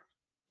prior.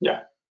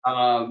 Yeah.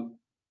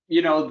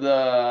 You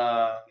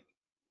know,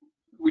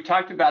 we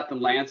talked about the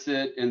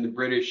Lancet and the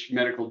British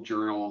Medical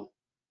Journal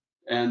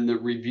and the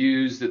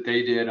reviews that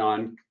they did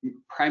on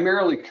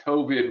primarily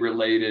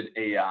COVID-related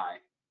AI.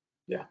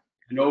 Yeah.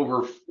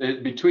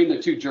 And between the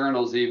two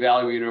journals, they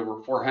evaluated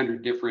over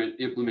 400 different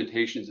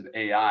implementations of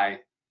AI,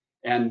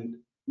 and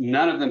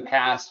none of them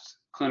passed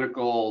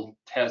clinical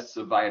tests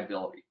of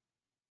viability.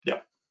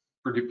 Yeah.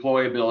 For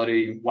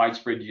deployability,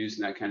 widespread use,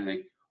 and that kind of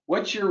thing.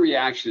 What's your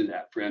reaction to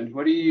that, friend?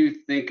 What do you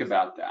think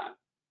about that?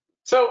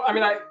 So, I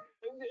mean,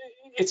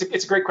 it's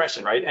a great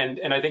question, right?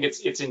 And I think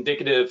it's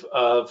indicative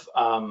of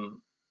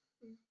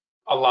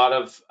a lot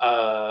of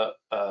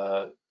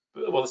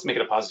well, let's make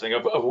it a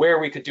positive thing of where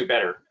we could do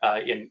better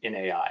in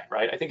AI,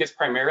 right? I think it's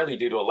primarily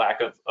due to a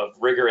lack of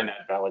rigor in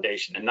that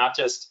validation, and not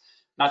just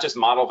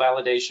model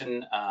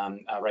validation,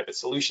 right? But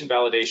solution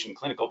validation,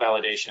 clinical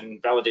validation,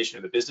 validation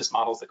of the business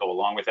models that go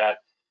along with that,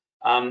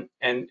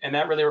 and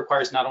that really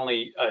requires not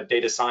only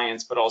data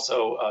science but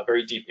also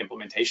very deep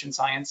implementation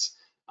science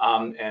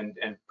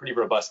and pretty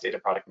robust data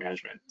product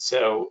management.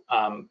 So,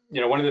 you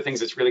know, one of the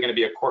things that's really going to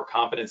be a core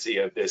competency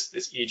of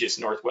this Aegis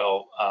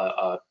Northwell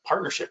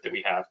partnership that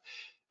we have.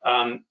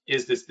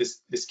 Is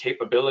this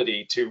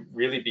capability to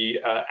really be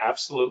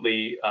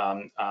absolutely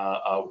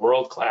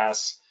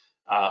world-class,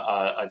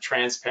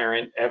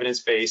 transparent,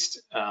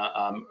 evidence-based,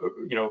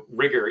 you know,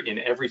 rigor in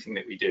everything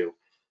that we do.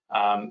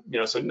 You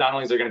know, so not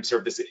only is there going to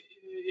serve this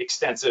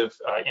extensive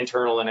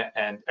internal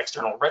and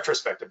external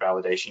retrospective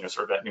validation, you know,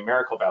 sort of that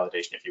numerical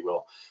validation, if you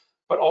will,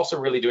 but also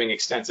really doing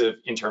extensive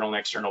internal and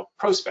external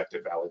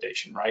prospective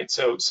validation, right?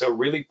 So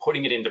really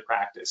putting it into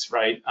practice,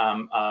 right?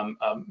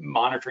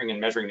 Monitoring and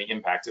measuring the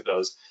impact of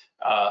those,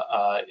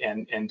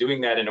 and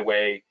doing that in a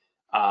way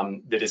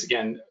that is,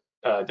 again,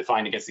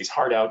 defined against these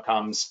hard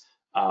outcomes,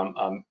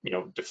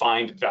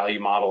 defined value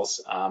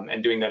models,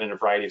 and doing that in a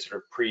variety of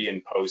sort of pre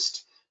and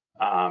post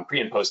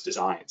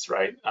designs,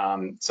 right?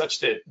 Such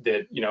that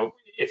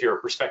if you're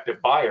a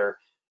prospective buyer,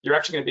 you're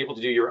actually going to be able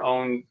to do your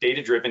own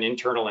data-driven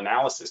internal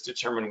analysis to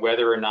determine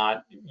whether or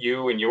not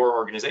you and your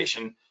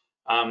organization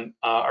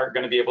are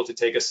going to be able to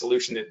take a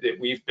solution that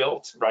we've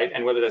built, right?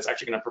 And whether that's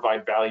actually going to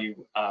provide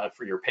value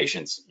for your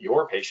patients,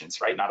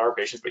 right? Not our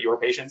patients, but your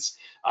patients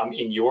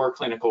in your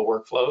clinical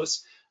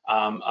workflows,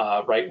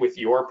 right? With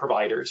your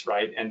providers,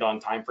 right? And on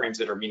timeframes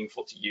that are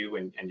meaningful to you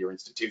and your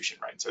institution,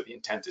 right? So the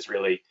intent is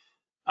really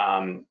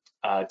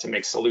to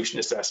make solution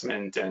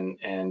assessment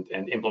and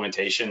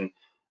implementation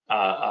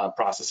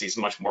processes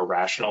much more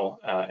rational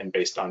and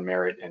based on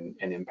merit and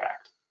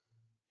impact.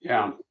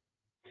 Yeah.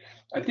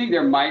 I think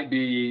there might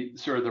be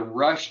sort of the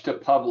rush to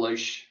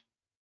publish.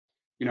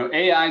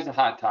 AI is a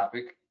hot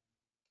topic,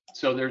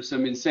 so there's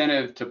some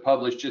incentive to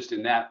publish just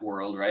in that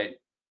world, right?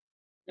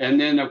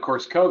 And then, of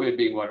course, COVID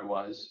being what it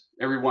was,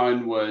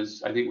 everyone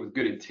was, I think, with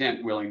good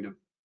intent, willing to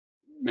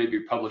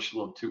maybe publish a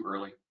little too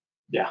early.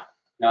 Yeah.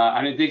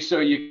 And I think so.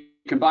 You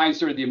combine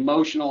sort of the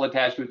emotional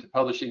attachment to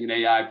publishing an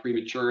AI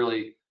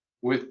prematurely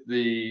with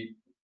the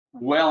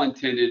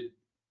well-intended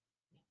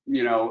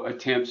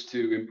attempts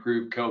to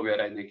improve COVID.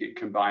 I think it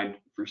combined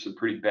for some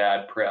pretty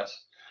bad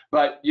press.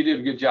 But you did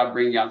a good job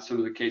bringing out some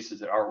of the cases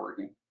that are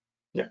working.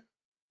 Yeah.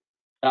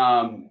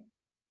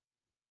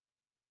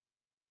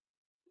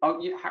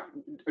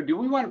 Do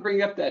we want to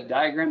bring up that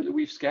diagram that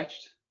we've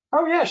sketched?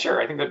 Oh yeah, sure.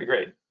 I think that'd be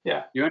great.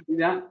 Yeah. You want to do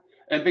that?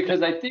 And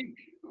because I think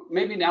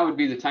maybe now would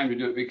be the time to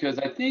do it, because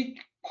I think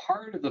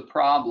part of the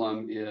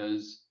problem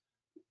is,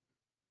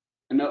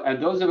 and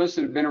those of us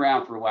that have been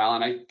around for a while,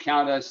 and I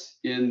count us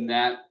in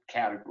that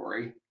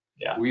category.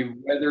 Yeah. We've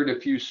weathered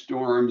a few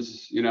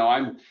storms.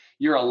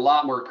 You're a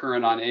lot more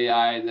current on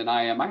AI than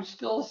I am. I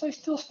still stay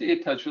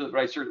in touch with it,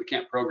 but I certainly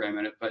can't program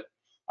in it. But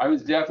I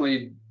was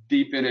definitely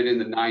deep in it in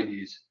the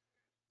 90s.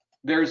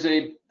 There's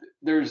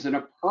an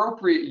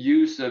appropriate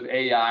use of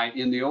AI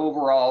in the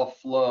overall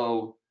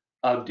flow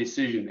of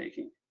decision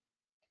making.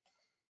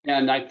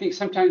 And I think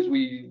sometimes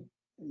we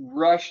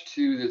rush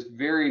to this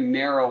very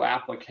narrow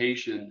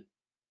application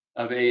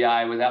of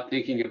AI without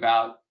thinking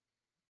about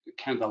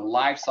kind of the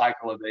life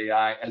cycle of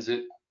AI as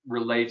it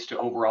relates to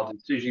overall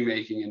decision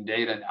making and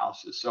data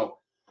analysis. So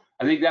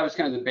I think that was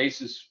kind of the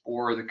basis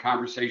for the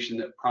conversation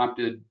that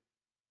prompted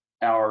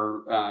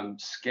our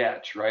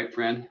sketch, right,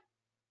 friend?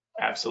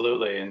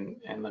 Absolutely.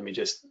 And let me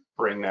just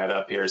bring that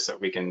up here so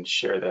we can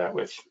share that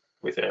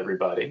with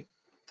everybody.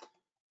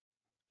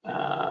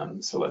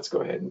 So let's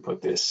go ahead and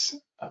put this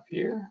up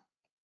here,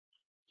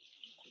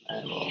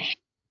 and we'll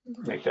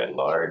make that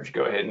large.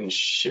 Go ahead and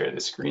share the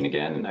screen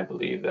again, and I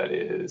believe that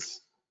is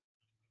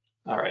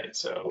all right.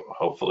 So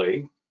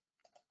hopefully,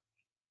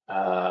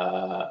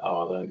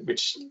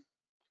 which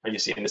are you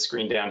seeing the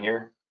screen down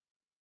here?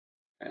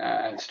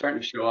 It's starting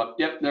to show up.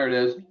 Yep, there it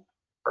is.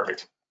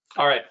 Perfect.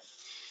 All right.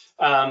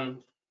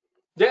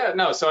 Yeah,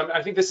 no. So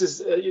I think this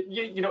is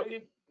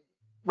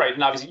right.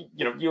 And obviously,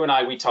 you and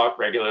I, we talk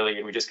regularly,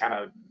 and we just kind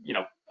of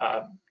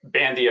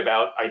bandy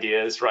about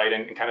ideas, right,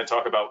 and kind of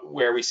talk about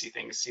where we see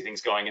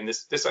things going. And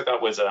this I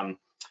thought was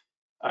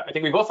I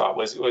think we both thought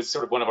was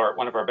sort of one of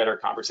our better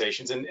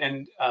conversations.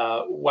 And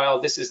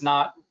while this is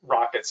not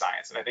rocket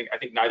science, and I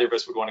think neither of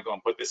us would want to go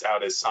and put this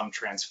out as some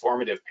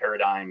transformative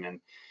paradigm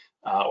and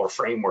or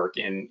framework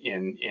in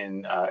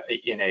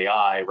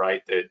AI,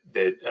 right,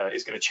 that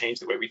is going to change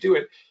the way we do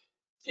it.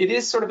 It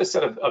is sort of a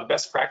set of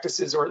best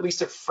practices, or at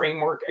least a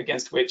framework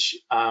against which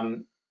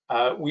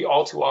we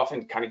all too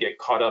often kind of get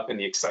caught up in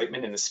the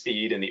excitement and the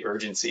speed and the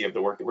urgency of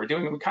the work that we're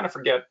doing, and we kind of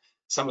forget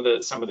some of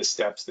the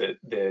steps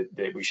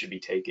that we should be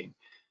taking.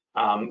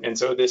 And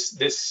so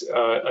this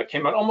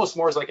came out almost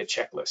more as like a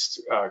checklist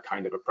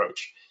kind of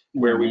approach,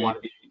 where we want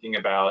to be thinking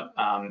about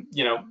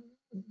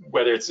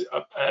whether it's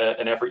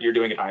an effort you're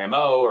doing at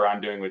IMO, or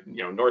I'm doing with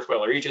Northwell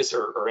or Aegis,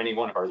 or any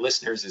one of our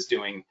listeners is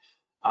doing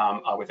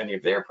with any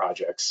of their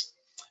projects.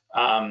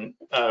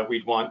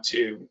 We'd want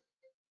to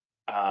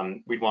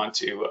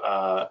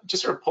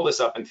just sort of pull this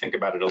up and think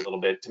about it a little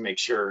bit to make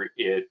sure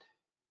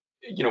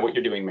what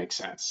you're doing makes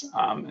sense.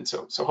 And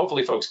so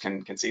hopefully folks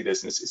can see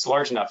this, and it's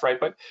large enough, right?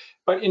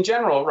 But in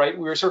general, right,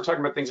 we were sort of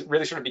talking about things that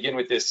really sort of begin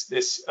with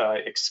this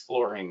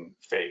exploring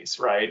phase,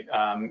 right?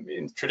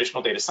 In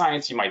traditional data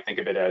science, you might think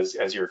of it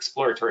as your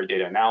exploratory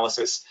data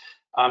analysis,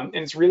 and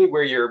it's really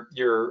where you're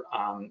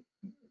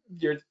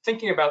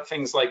thinking about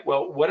things like,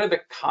 well, what are the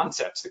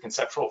concepts, the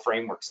conceptual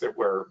frameworks that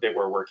we're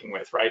working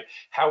with, right?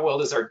 How well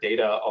does our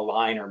data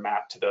align or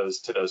map to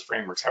those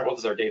frameworks? How well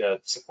does our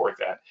data support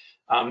that?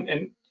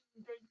 And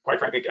quite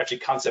frankly, actually,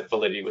 concept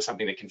validity was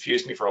something that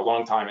confused me for a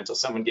long time until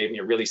someone gave me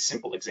a really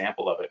simple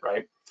example of it,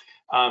 right?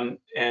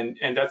 And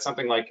that's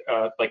something like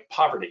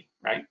poverty,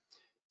 right?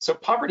 So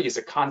poverty is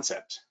a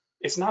concept.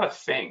 It's not a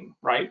thing,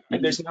 right?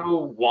 Mm-hmm. There's no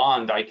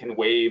wand I can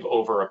wave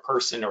over a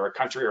person or a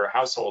country or a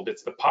household.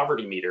 It's the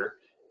poverty meter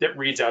that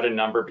reads out a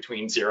number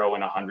between 0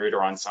 and 100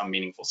 or on some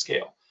meaningful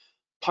scale.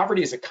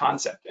 Poverty is a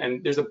concept,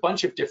 and there's a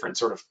bunch of different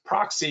sort of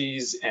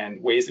proxies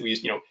and ways that we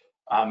use,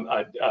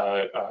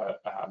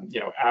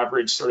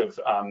 average sort of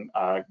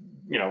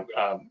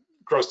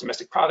gross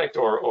domestic product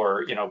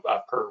or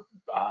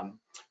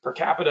per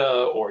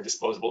capita or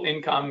disposable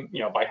income,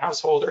 by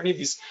household, or any of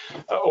these,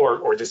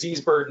 or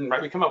disease burden,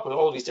 right? We come up with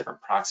all of these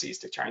different proxies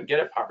to try and get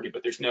at poverty,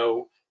 but there's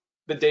no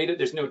data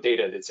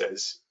that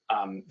says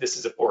this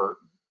is a poor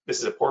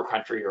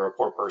country or a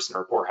poor person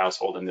or a poor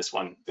household, and this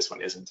one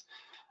isn't.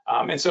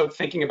 And so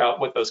thinking about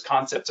what those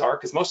concepts are,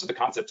 because most of the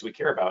concepts we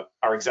care about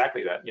are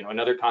exactly that.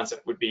 Another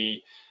concept would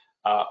be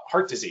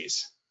heart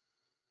disease,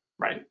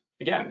 right?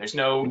 Again, there's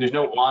no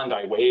wand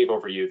I wave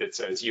over you that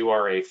says you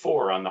are a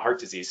 4 on the heart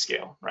disease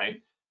scale,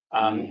 right?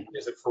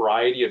 There's a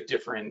variety of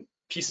different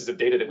pieces of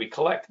data that we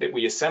collect that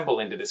we assemble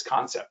into this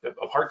concept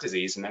of heart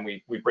disease, and then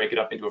we break it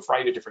up into a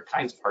variety of different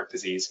kinds of heart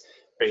disease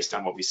based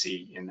on what we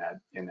see in that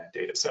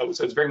data. So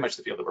it's very much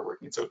the field that we're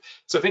working in.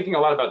 So thinking a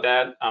lot about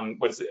that.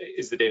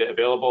 Is the data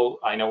available?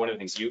 I know one of the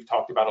things you've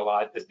talked about a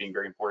lot as being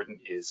very important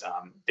is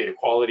data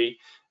quality,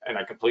 and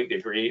I completely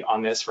agree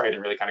on this, right?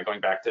 And really kind of going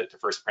back to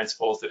first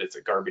principles, that it's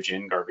a garbage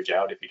in, garbage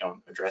out if you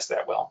don't address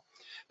that well.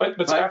 But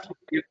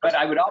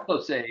I would also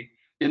say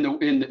in the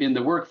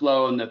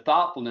workflow and the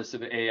thoughtfulness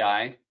of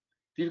AI,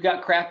 if you've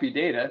got crappy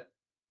data,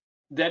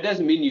 that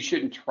doesn't mean you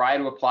shouldn't try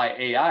to apply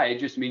AI. It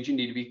just means you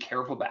need to be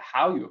careful about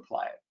how you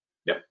apply it.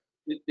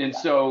 Yep. And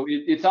so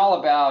it's all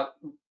about,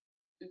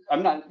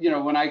 I'm not,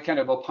 when I kind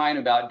of opine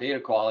about data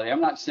quality, I'm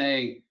not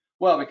saying,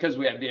 well, because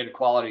we have data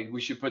quality, we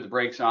should put the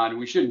brakes on and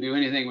we shouldn't do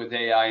anything with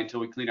AI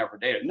until we clean up our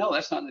data. No,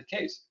 that's not the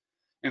case.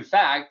 In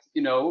fact,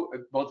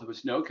 both of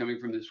us know, coming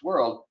from this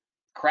world,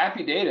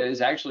 crappy data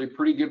is actually a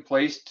pretty good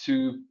place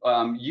to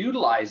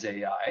utilize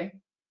AI,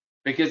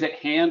 because it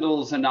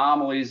handles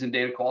anomalies and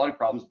data quality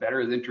problems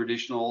better than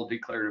traditional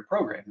declarative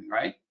programming,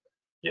 right?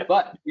 Yeah.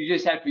 But you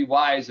just have to be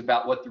wise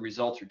about what the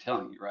results are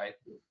telling you, right?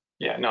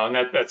 Yeah, no, and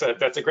that's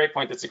a great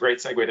point. That's a great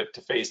segue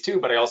to phase 2.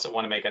 But I also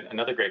want to make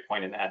another great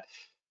point in that,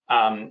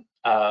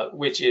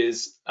 which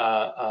is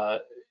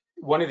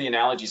one of the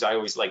analogies I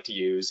always like to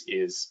use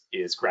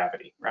is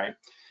gravity, right?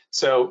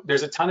 So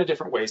there's a ton of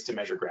different ways to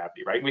measure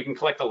gravity, right? We can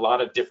collect a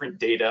lot of different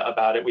data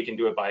about it. We can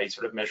do it by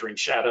sort of measuring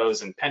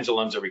shadows and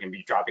pendulums, or we can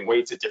be dropping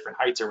weights at different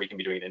heights, or we can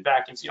be doing it in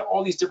vacuums,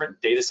 all these different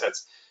data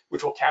sets,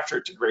 which will capture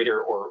it to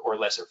greater or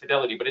lesser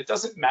fidelity. But it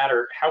doesn't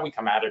matter how we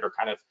come at it or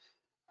kind of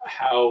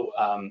how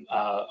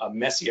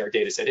messy our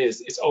data set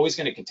is, it's always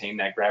going to contain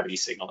that gravity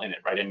signal in it,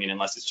 right? I mean,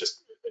 unless it's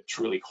just a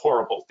truly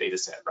horrible data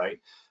set, right?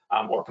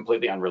 Or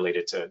completely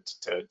unrelated to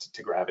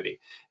gravity.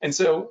 And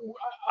so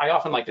I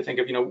often like to think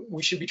of,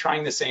 we should be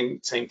trying the same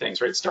things,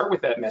 right? Start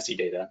with that messy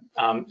data.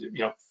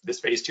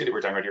 This phase 2 that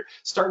we're talking about here,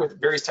 start with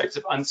various types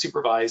of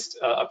unsupervised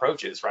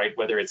approaches, right?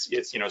 Whether it's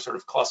sort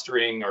of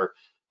clustering or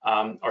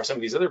some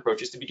of these other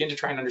approaches, to begin to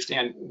try and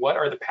understand what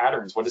are the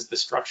patterns, what is the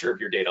structure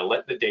of your data,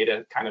 let the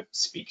data kind of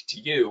speak to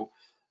you.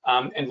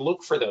 And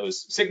look for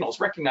those signals,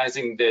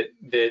 recognizing that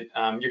you're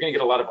going to get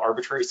a lot of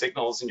arbitrary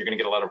signals and you're going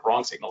to get a lot of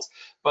wrong signals.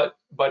 But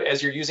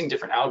as you're using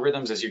different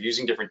algorithms, as you're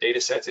using different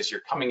data sets, as you're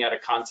coming at a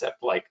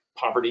concept like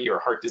poverty or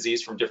heart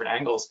disease from different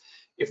angles,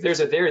 if there's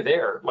a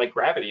there, like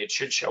gravity, it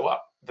should show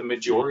up. The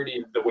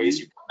majority of the ways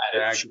you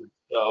come at it should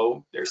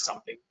show there's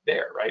something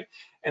there, right?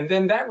 And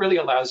then that really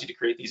allows you to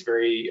create these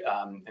very,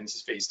 and this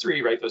is phase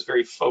 3, right? Those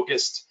very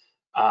focused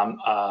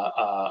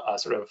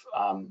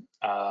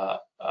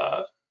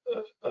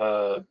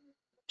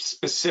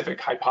specific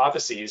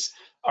hypotheses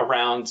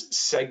around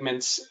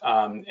segments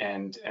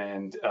and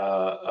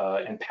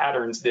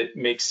patterns that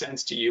make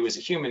sense to you as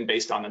a human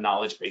based on the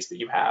knowledge base that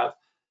you have,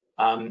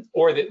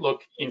 or that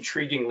look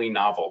intriguingly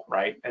novel,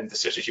 right? And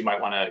such as you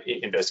might want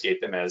to investigate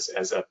them as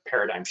a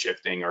paradigm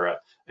shifting or a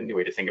new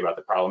way to think about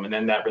the problem. And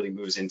then that really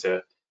moves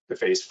into the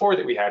phase 4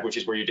 that we had, which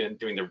is where you're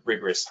doing the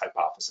rigorous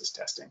hypothesis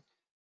testing.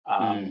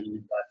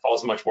 That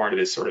falls much more into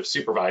this sort of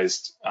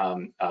supervised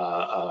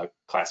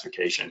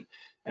classification.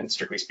 And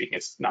strictly speaking,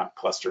 it's not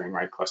clustering,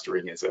 right?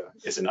 Clustering is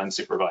an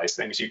unsupervised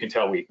thing. So you can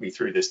tell we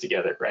threw this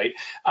together, right?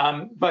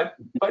 But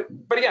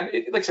again,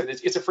 like I said,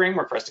 it's a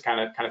framework for us to kind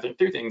of think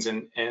through things,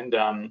 and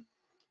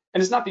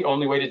it's not the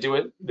only way to do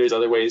it. There's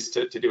other ways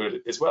to do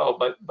it as well.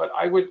 But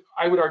I would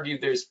argue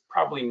there's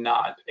probably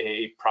not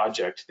a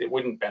project that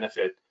wouldn't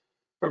benefit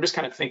from just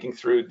kind of thinking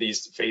through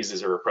these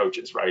phases or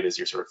approaches, right? As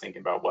you're sort of thinking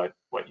about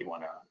what you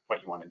want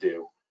to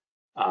do.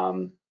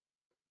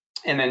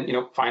 And then,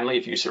 finally,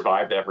 if you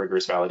survive that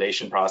rigorous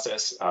validation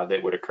process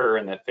that would occur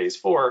in that phase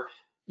 4,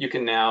 you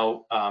can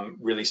now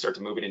really start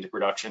to move it into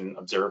production,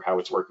 observe how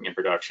it's working in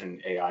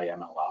production, AI,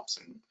 ML ops,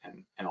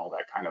 and all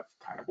that kind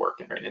of work.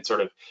 And it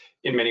sort of,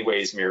 in many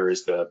ways,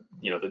 mirrors the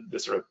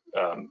sort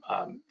of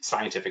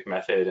scientific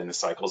method and the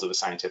cycles of the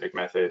scientific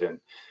method, and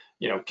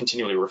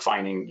continually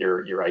refining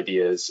your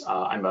ideas.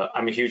 I'm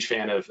a huge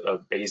fan of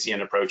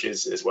Bayesian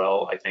approaches as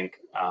well. I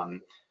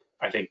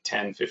think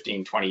 10,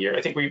 15, 20 years.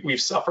 I think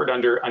we've suffered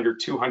under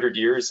 200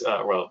 years,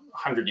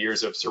 100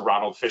 years of Sir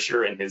Ronald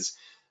Fisher and his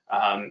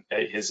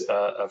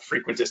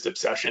frequentist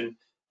obsession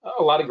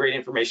a lot of great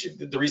information.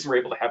 The reason we're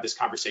able to have this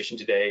conversation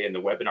today and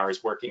the webinar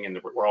is working and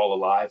we're all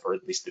alive, or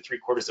at least the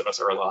 3/4 of us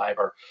are alive,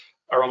 are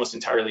almost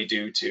entirely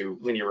due to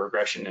linear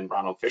regression and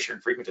Ronald Fisher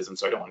and frequentism.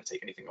 So I don't want to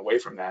take anything away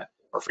from that,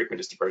 or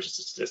frequentist approaches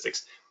to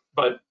statistics.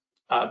 But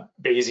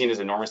Bayesian is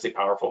enormously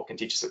powerful, can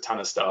teach us a ton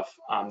of stuff.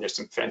 There's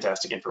some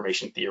fantastic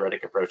information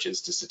theoretic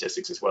approaches to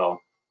statistics as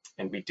well.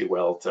 And we do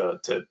well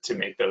to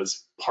make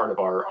those part of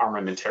our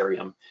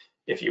armamentarium,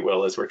 if you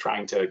will, as we're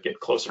trying to get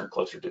closer and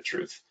closer to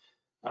truth,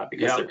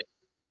 because there's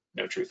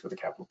no truth with a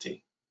capital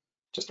T,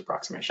 just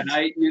approximations.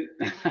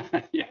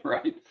 And yeah,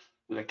 right,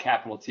 with a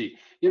capital T.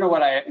 You know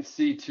what I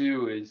see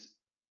too is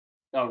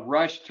a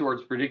rush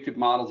towards predictive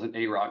models and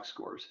AROC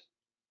scores.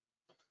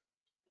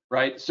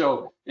 Right.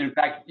 So in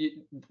fact,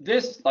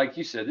 this, like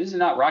you said, this is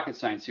not rocket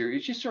science here.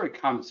 It's just sort of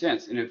common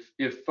sense. And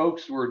if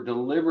folks were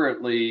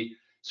deliberately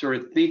sort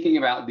of thinking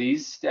about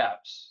these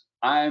steps,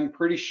 I'm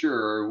pretty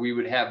sure we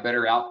would have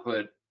better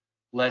output,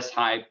 less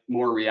hype,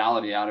 more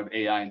reality out of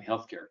AI in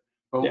healthcare.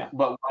 But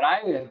what I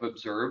have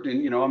observed,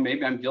 and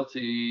maybe I'm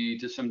guilty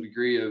to some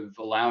degree of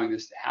allowing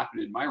this to happen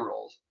in my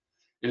roles,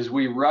 is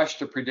we rush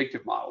to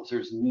predictive models.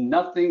 There's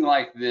nothing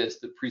like this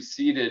that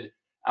preceded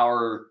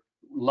our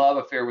love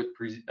affair with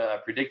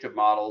predictive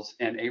models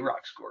and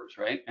AROC scores,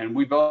 right? And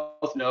we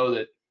both know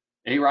that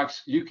AROC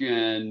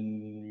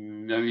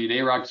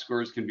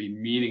scores can be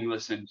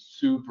meaningless and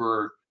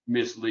super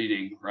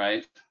misleading,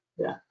 right?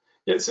 Yeah.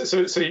 So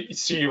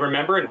you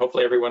remember, and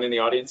hopefully everyone in the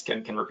audience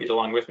can repeat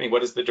along with me.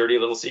 What is the dirty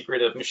little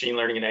secret of machine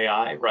learning and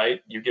AI,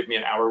 right? You give me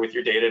an hour with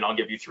your data, and I'll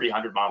give you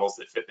 300 models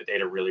that fit the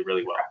data really,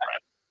 really well,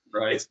 right?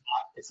 Right.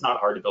 It's not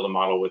hard to build a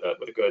model with a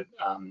good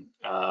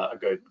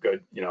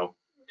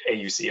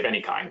AUC of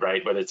any kind,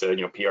 right? Whether it's a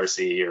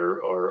PRC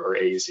or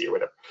AUC or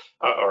whatever,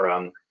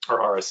 or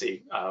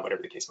RSC,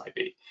 whatever the case might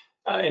be.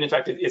 And in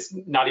fact, it's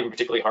not even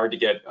particularly hard to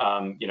get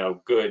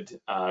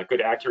good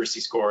accuracy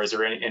scores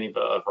or any of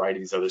a variety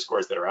of these other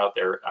scores that are out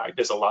there.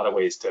 There's a lot of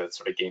ways to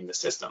sort of game the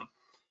system.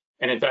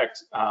 And in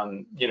fact,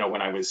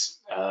 when I was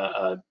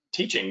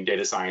teaching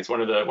data science,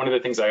 one of the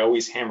things I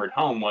always hammered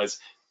home was,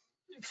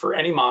 for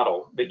any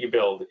model that you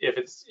build, if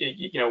it's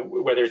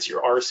whether it's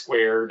your R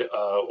squared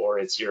or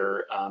it's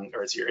your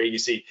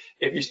AUC,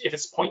 if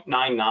it's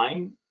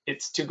 0.99,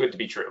 it's too good to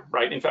be true,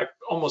 right? In fact,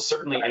 almost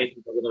certainly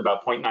anything other than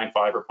about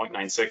 0.95 or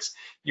 0.96,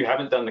 you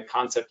haven't done the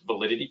concept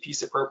validity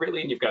piece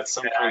appropriately, and you've got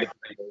some kind of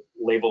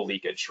label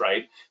leakage,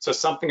 right? So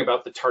something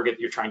about the target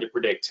that you're trying to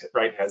predict,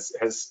 right, has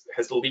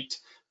leaked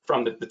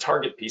from the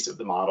target piece of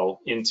the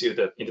model into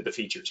the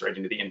features, right,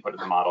 into the input of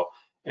the model,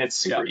 and it's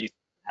super easy to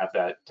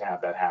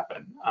have that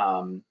happen.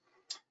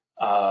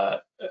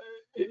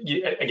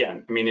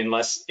 Again, I mean,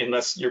 unless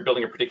you're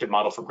building a predictive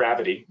model for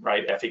gravity,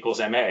 right, F equals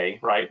ma,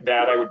 right,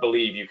 that I would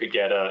believe you could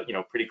get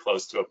pretty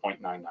close to a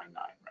 0.999,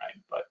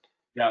 right?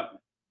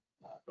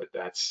 But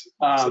that's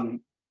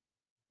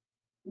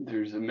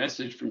there's a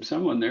message from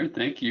someone there.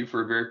 Thank you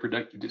for a very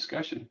productive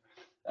discussion.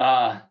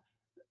 Let's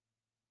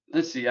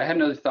see, I had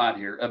another thought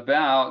here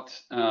about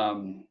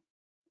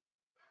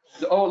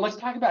let's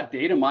talk about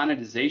data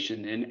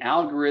monetization and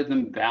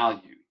algorithm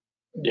value.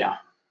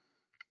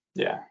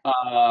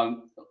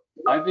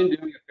 I've been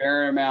doing a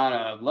fair amount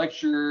of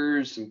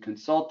lectures and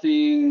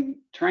consulting,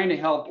 trying to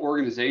help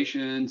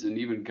organizations and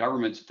even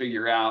governments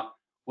figure out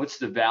what's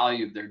the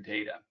value of their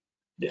data.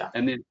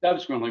 And then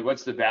subsequently,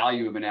 what's the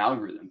value of an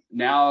algorithm?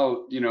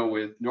 Now,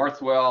 with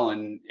Northwell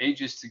and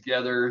Aegis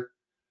together,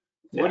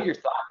 what are your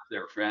thoughts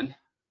there, friend?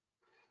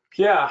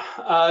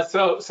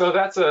 So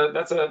that's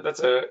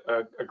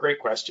a great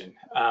question.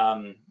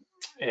 I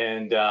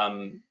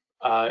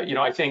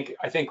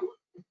think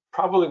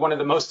probably one of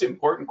the most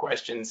important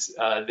questions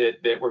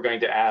that we're going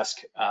to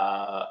ask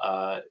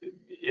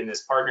in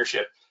this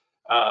partnership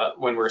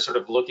when we're sort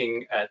of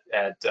looking at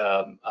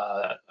the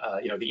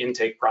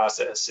intake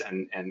process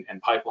and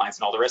pipelines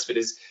and all the rest of it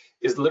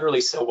is literally,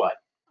 so what,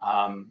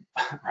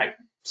 right?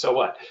 So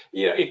what?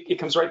 It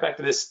comes right back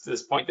to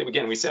this point that,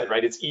 again, we said,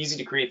 right? It's easy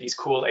to create these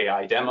cool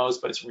AI demos,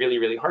 but it's really,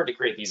 really hard to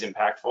create these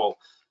impactful,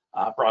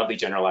 broadly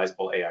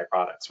generalizable AI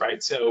products,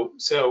 right? So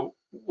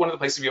one of the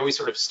places we always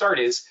sort of start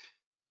is,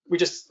 we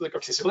just look,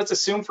 okay, so let's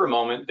assume for a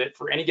moment that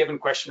for any given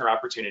question or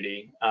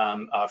opportunity,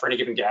 for any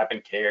given gap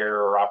in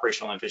care or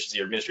operational inefficiency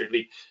or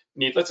administrative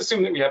need, let's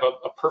assume that we have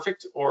a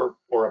perfect or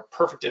a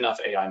perfect enough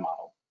AI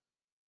model.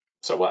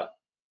 So what?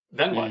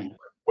 Then what?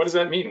 What does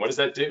that mean? What does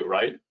that do,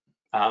 right?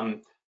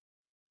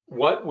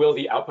 What will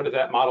the output of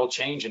that model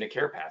change in a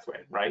care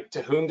pathway, right?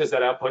 To whom does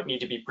that output need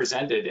to be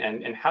presented,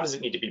 and how does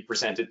it need to be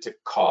presented to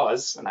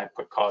cause, and I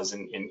put cause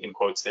in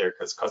quotes there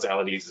because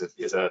causality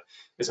is a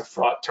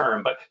fraught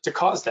term, but to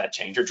cause that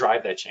change or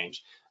drive that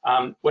change.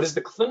 What is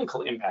the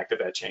clinical impact of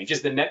that change?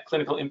 Is the net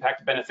clinical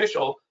impact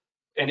beneficial?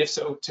 And if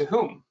so, to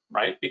whom,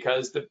 right?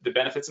 Because the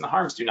benefits and the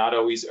harms do not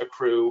always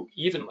accrue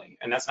evenly.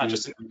 And that's not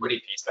just an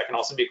equity piece, that can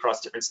also be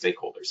across different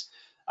stakeholders.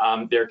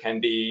 There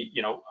can be,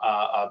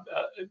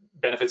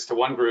 benefits to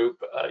one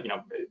group,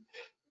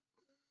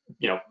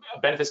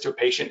 benefits to a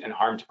patient and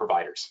harm to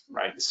providers,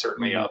 right? It's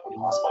certainly a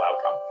possible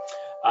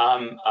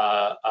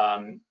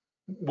outcome.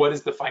 what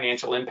is the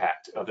financial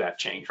impact of that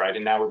change, right?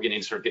 And now we're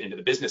beginning to sort of get into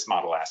the business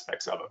model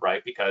aspects of it,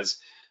 right? Because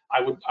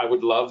I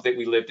would love that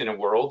we lived in a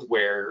world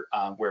where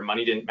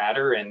money didn't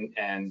matter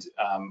and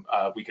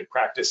we could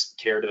practice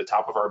care to the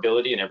top of our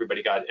ability and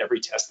everybody got every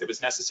test that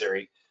was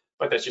necessary.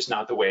 But that's just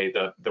not the way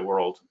the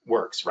world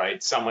works,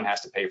 right? Someone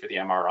has to pay for the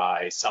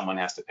MRI, someone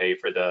has to pay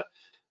for the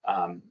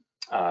the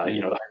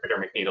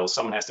hypodermic needles,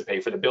 someone has to pay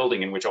for the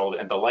building in which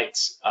and the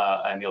lights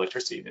and the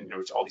electricity in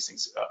which all these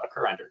things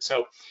occur under.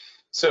 So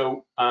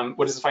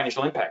what is the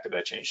financial impact of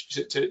that change?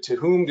 To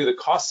whom do the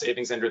cost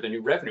savings under the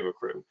new revenue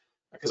accrue?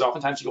 Because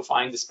oftentimes you'll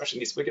find, especially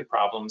in these wicked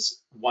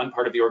problems, one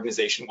part of the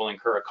organization will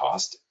incur a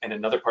cost and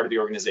another part of the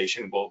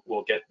organization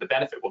will get the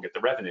benefit, will get the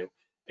revenue.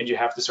 And you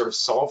have to sort of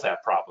solve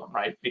that problem,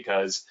 right?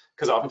 Because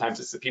oftentimes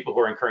it's the people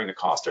who are incurring the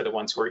cost are the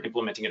ones who are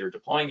implementing it or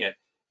deploying it.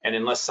 And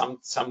unless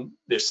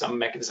there's some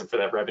mechanism for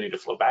that revenue to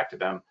flow back to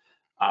them,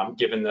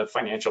 given the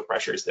financial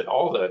pressures that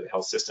all the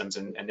health systems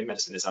and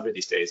medicine is under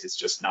these days, it's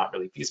just not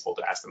really feasible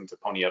to ask them to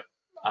pony up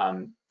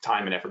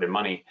time and effort and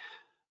money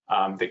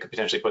that could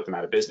potentially put them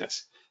out of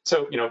business.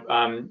 So,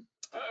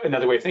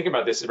 another way of thinking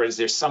about this is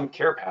there's some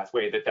care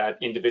pathway that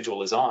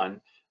individual is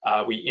on.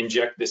 We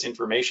inject this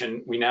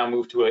information. We now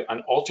move to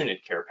an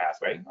alternate care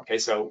pathway. Okay,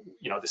 so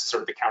this is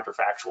sort of the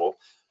counterfactual,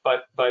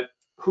 but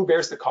who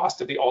bears the cost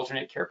of the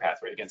alternate care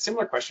pathway? Again,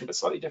 similar question, but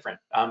slightly different.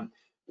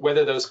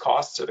 Whether those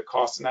costs or the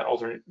costs in that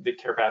alternate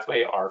care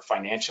pathway are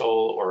financial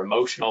or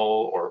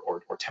emotional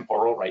or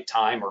temporal, right?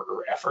 Time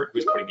or effort,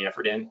 who's putting the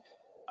effort in,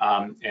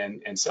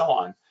 and so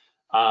on.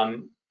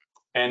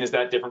 And is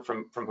that different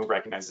from who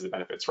recognizes the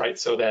benefits, right?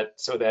 So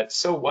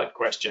what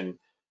question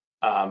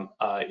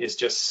is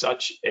just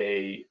such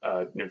a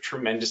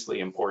tremendously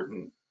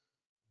important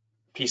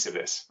piece of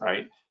this,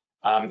 right?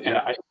 And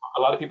a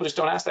lot of people just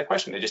don't ask that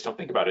question. They just don't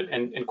think about it.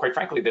 And quite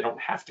frankly, they don't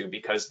have to,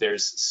 because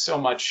there's so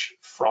much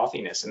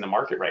frothiness in the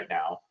market right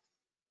now.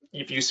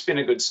 If you spin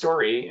a good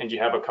story and you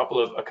have a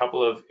couple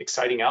of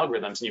exciting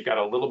algorithms and you've got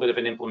a little bit of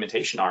an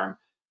implementation arm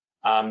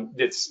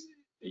that's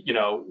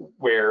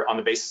where on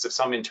the basis of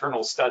some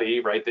internal study,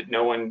 right, that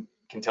no one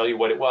can tell you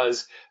what it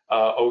was,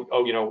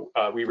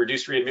 we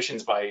reduced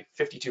readmissions by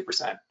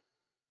 52%.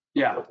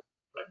 Yeah.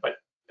 But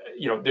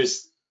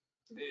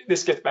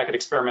this gets back at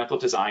experimental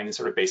design and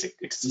sort of basic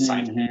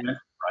science,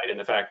 right? And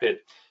the fact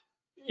that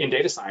in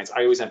data science,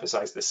 I always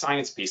emphasize the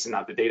science piece and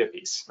not the data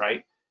piece,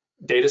 right?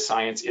 Data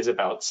science is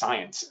about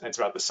science. It's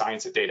about the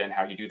science of data and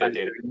how you do that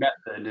data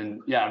method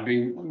and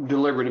being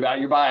deliberate about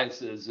your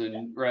biases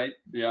and right.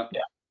 Yeah.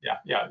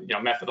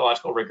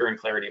 Methodological rigor and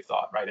clarity of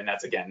thought, right? And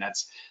that's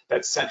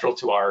central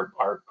to our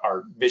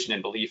vision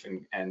and belief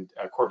and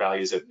core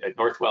values at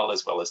Northwell,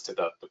 as well as to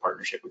the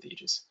partnership with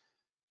Aegis.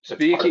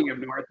 Speaking of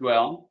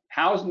Northwell,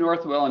 how's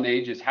Northwell and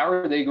Aegis? How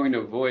are they going to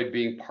avoid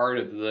being part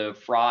of the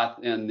froth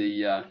and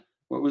the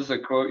what was the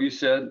quote you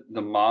said?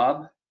 The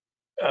mob.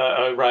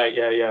 Right.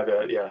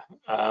 Yeah.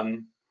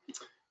 And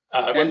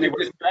the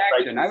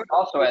distraction. I would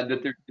also add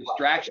that there's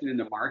distraction in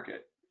the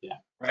market. Yeah.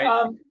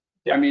 Right.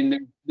 I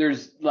mean,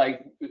 there's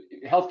like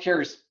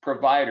healthcare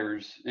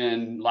providers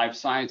and life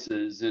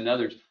sciences and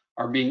others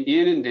are being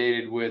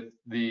inundated with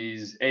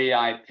these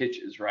AI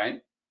pitches,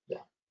 right? Yeah.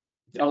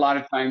 A lot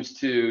of times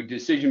to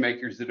decision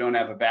makers that don't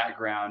have a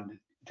background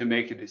to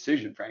make a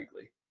decision,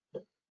 frankly.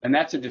 And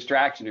that's a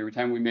distraction every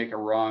time we make a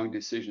wrong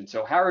decision.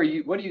 So what are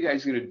you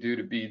guys going to do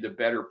to be the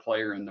better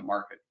player in the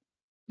market?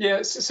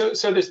 Yeah, so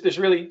there's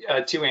really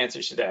two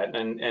answers to that,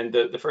 and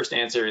the first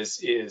answer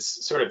is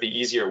sort of the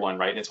easier one,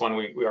 right? And it's one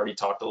we already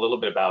talked a little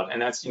bit about,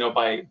 and that's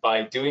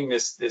by doing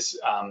this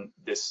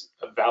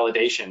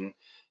validation,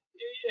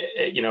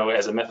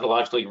 as a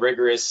methodologically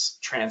rigorous,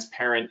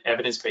 transparent,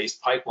 evidence-based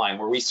pipeline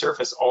where we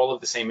surface all of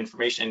the same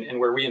information and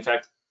where we in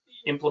fact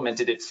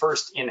implemented it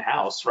first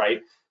in-house,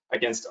 right,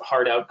 against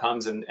hard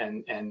outcomes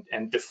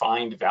and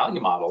defined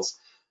value models.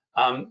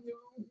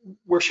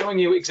 We're showing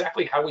you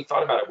exactly how we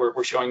thought about it.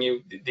 We're showing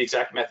you the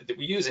exact method that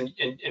we use, and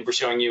we're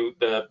showing you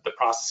the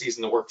processes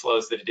and the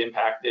workflows that it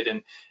impacted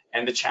and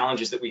the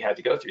challenges that we had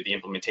to go through, the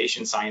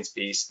implementation science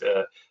piece,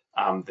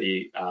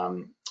 any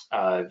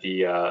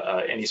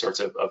sorts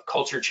of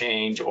culture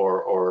change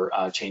or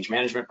change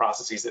management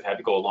processes that had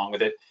to go along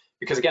with it.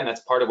 Because again,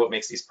 that's part of what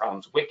makes these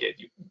problems wicked.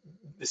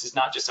 This is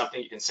not just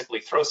something you can simply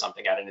throw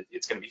something at and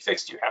it's going to be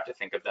fixed. You have to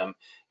think of them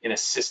in a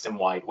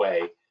system-wide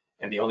way.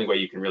 And the only way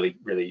you can really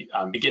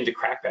begin to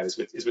crack that is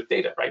with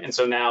data, right? And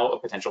so now a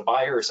potential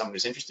buyer or someone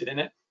who's interested in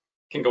it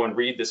can go and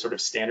read this sort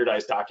of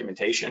standardized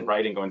documentation,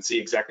 right, and go and see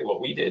exactly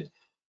what we did,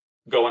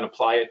 go and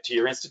apply it to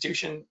your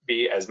institution,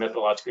 be as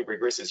methodologically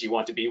rigorous as you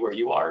want to be where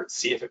you are,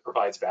 see if it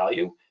provides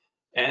value.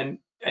 And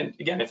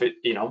again, if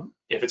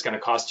it's going to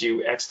cost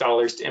you X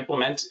dollars to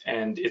implement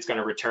and it's going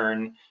to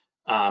return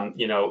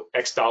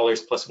X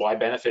dollars plus Y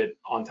benefit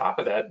on top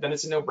of that, then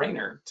it's a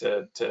no-brainer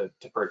to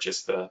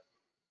purchase the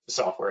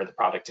software, the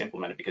product to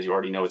implement it, because you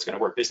already know it's going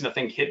to work. There's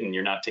nothing hidden.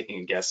 You're not taking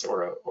a guess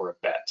or a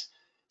bet.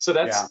 So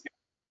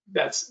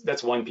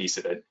that's one piece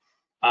of it.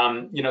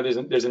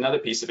 There's another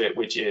piece of it,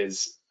 which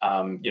is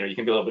you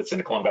can be a little bit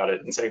cynical about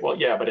it and say, well,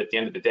 yeah, but at the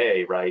end of the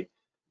day, right,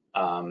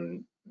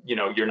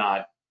 you're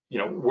not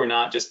we're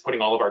not just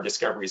putting all of our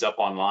discoveries up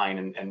online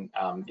and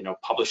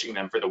publishing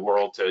them for the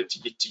world to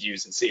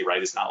use and see,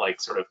 right? It's not like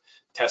sort of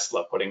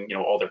Tesla putting,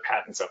 all their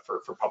patents up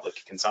for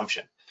public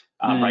consumption,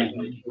 right?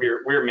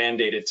 We're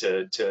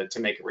mandated to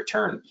make a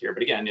return here,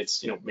 but again,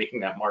 it's,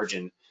 making that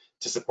margin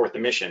to support the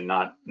mission,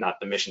 not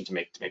the mission to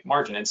make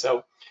margin. And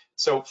so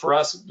for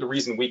us, the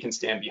reason we can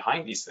stand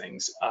behind these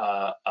things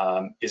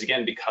is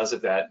again because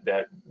of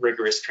that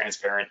rigorous,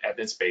 transparent,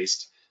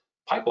 evidence-based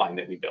pipeline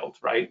that we built,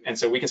 right? And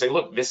so we can say,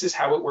 look, this is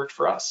how it worked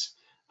for us.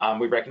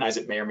 We recognize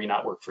it may or may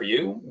not work for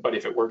you, but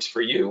if it works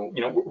for you,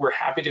 we're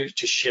happy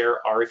to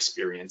share our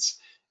experience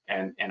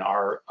and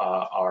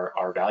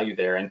our value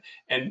there,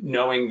 and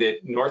knowing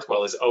that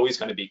Northwell is always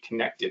going to be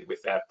connected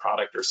with that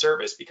product or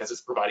service because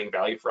it's providing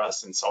value for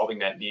us and solving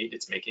that need.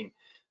 It's making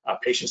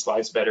patients'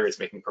 lives better. It's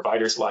making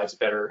providers' lives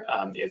better.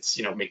 It's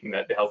making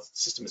the health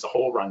system as a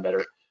whole run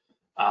better.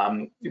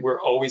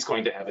 We're always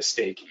going to have a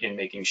stake in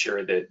making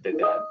sure that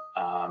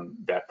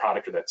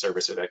product or that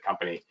service or that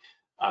company,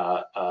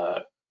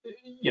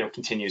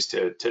 continues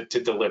to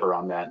deliver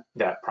on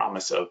that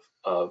promise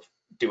of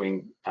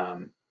doing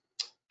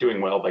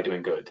well by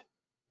doing good.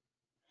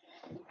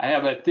 I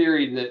have a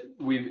theory that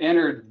we've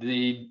entered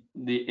the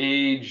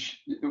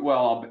age.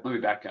 Well, let me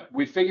back up.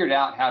 We figured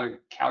out how to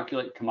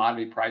calculate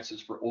commodity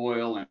prices for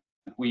oil and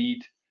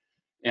wheat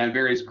and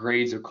various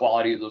grades of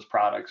quality of those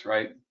products,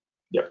 right?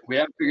 Yep. We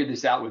haven't figured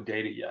this out with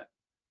data yet.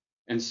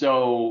 And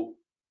so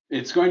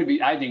it's going to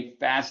be, I think,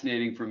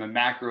 fascinating from a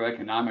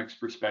macroeconomics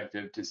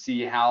perspective to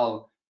see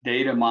how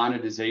data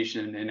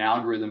monetization and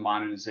algorithm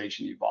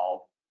monetization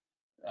evolve.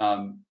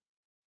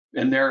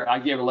 And I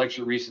gave a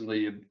lecture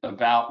recently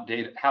about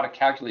data, how to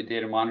calculate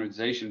data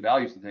monetization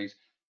values and things.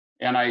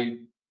 And I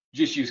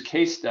just used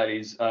case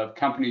studies of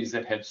companies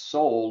that had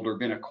sold or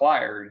been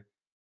acquired,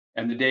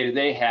 and the data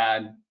they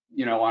had,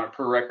 on a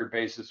per record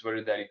basis, what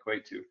did that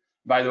equate to?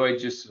 By the way,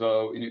 just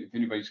so if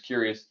anybody's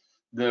curious,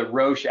 the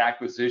Roche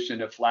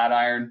acquisition of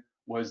Flatiron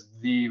was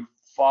the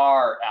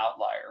far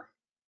outlier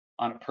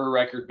on a per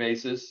record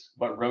basis.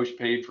 What Roche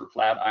paid for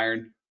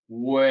Flatiron,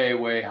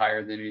 way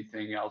higher than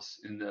anything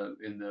else in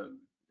the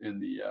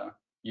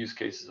use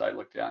cases I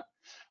looked at.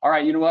 All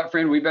right, you know what,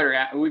 friend? We better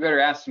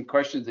ask some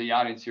questions to the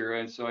audience here,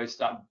 and so I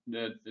stopped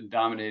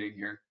dominating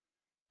here.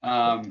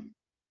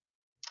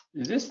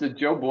 Is this the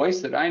Joe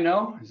Boyce that I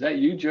know? Is that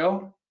you,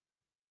 Joe?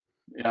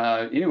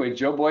 Anyway,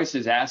 Joe Boyce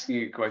is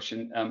asking a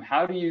question.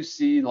 How do you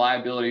see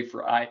liability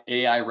for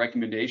AI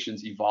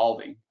recommendations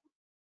evolving?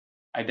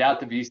 I doubt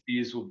the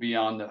VCs will be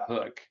on the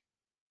hook.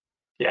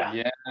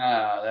 Yeah,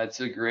 that's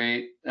a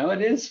great. Oh,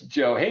 it is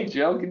Joe. Hey,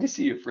 Joe, good to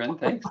see you, friend.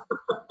 Thanks.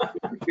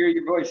 Good to hear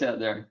your voice out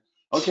there.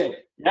 Okay,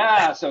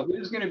 yeah. So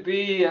who's going to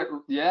be at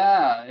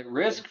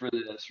risk for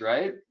this,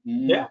 right?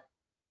 Yeah.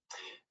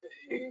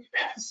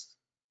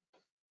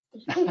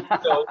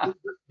 So,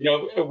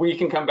 we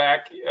can come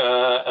back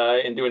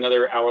and do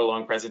another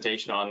hour-long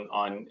presentation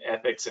on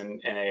ethics and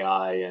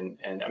AI,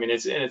 and I mean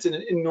it's an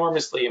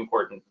enormously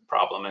important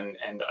problem,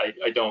 and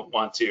I don't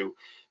want to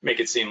make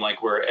it seem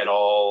like we're at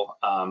all,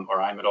 or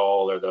I'm at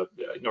all, or the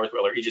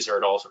Northwell or Aegis are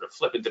at all sort of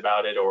flippant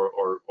about it,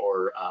 or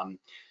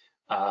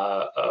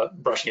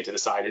brushing it to the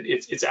side.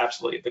 It's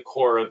absolutely at the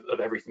core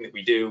of everything that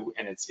we do,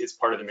 and it's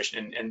part of the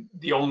mission, and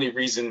the only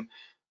reason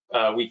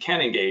we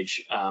can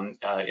engage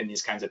in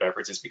these kinds of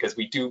efforts is because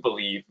we do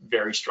believe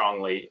very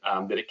strongly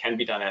that it can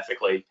be done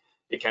ethically,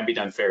 it can be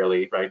done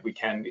fairly, right? We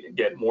can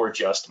get more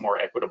just, more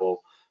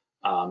equitable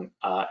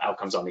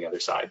outcomes on the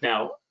other side.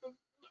 Now,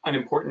 an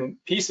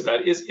important piece of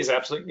that is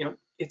absolutely,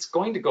 it's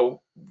going to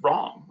go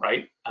wrong,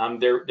 right?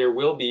 There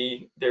will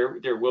be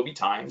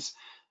times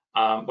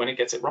when it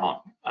gets it wrong.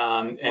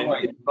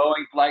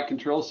 Boeing flight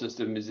control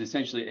system is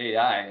essentially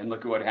AI, and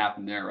look at what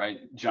happened there, right?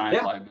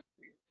 Giant liability.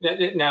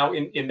 Now,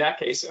 in that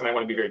case, and I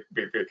want to be very,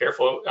 very, very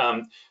careful,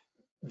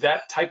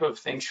 that type of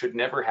thing should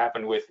never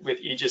happen with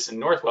Aegis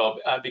and Northwell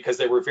because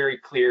there were very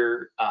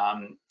clear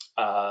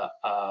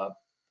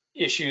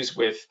issues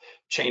with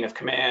chain of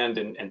command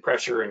and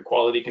pressure and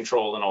quality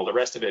control and all the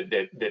rest of it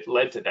that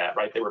led to that,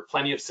 right? There were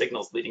plenty of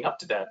signals leading up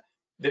to that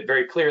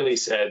very clearly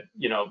said,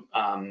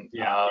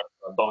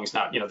 Boeing's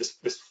not,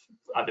 this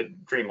the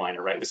Dreamliner,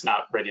 right, was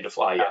not ready to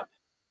fly yet.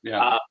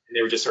 Yeah.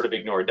 They were just sort of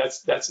ignored.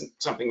 That's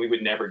something we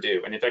would never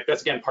do. And in fact,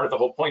 that's again part of the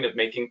whole point of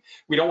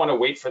we don't want to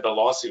wait for the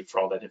lawsuit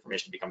for all that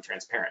information to become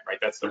transparent, right?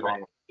 That's the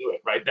wrong way to do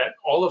it, right? That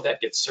all of that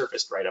gets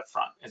surfaced right up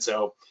front. And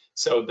so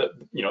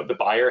the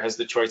buyer has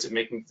the choice of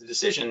making the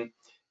decision.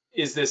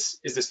 Is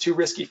this too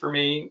risky for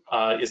me?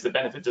 Does the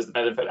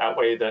benefit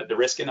outweigh the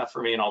risk enough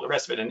for me, and all the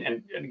rest of it?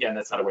 And again,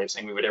 that's not a way of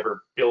saying we would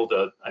ever build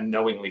a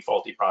knowingly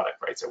faulty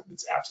product, right? So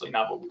it's absolutely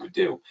not what we would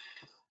do.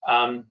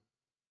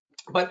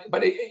 But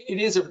it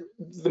is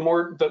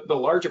the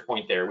larger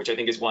point there, which I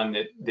think is one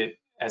that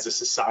as a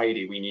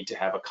society we need to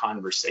have a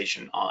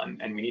conversation on,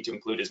 and we need to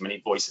include as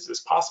many voices as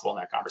possible in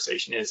that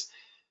conversation.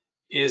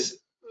 Is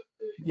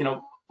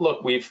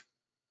look, we've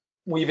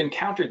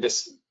encountered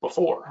this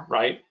before,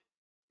 right?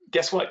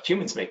 Guess what?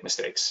 Humans make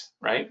mistakes,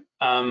 right?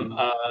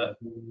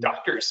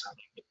 Doctors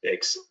make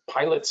mistakes,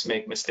 pilots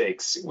make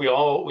mistakes. We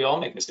all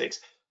make mistakes.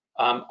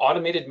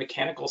 Automated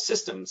mechanical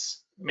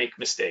systems make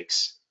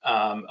mistakes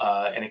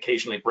and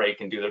occasionally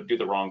break and do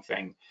the wrong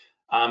thing.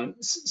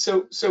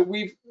 So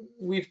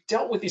we've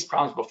dealt with these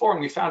problems before,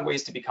 and we found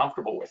ways to be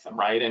comfortable with them,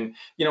 right? And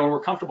when we're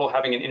comfortable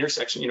having an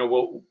intersection,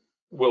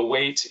 we'll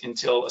wait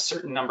until a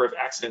certain number of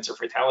accidents or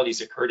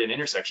fatalities occurred in an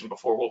intersection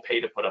before we'll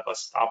pay to put up a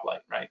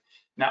stoplight, right?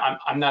 Now,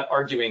 I'm not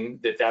arguing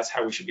that that's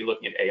how we should be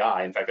looking at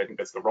AI. In fact, I think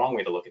that's the wrong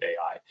way to look at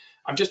AI.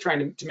 I'm just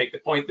trying to make the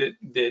point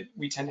that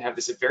we tend to have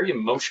this very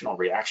emotional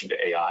reaction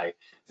to AI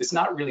that's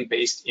not really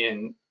based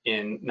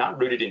not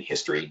rooted in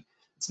history.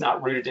 It's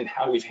not rooted in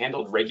how we've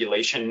handled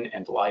regulation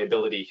and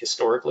liability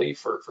historically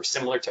for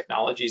similar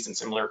technologies and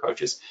similar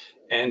approaches.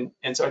 And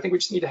so I think we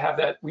just need to have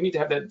that. We need to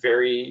have that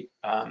very,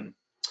 and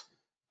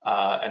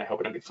I hope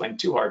I don't get flamed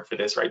too hard for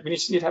this, right? We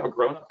just need to have a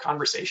grown-up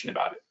conversation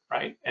about it,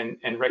 right?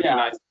 And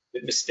recognize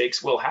that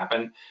mistakes will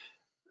happen,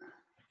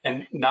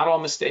 and not all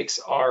mistakes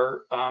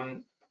are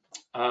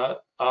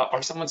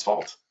someone's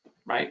fault,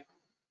 right?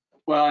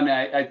 Well, and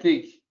I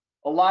think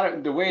a lot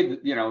of the way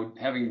that,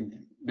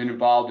 having been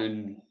involved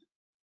in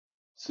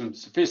some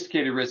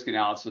sophisticated risk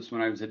analysis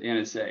when I was at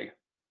NSA,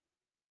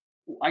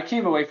 I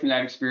came away from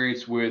that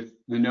experience with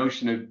the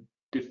notion of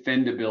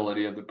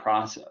defendability of the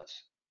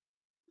process.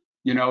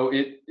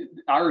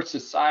 Our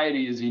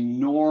society is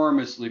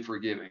enormously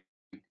forgiving.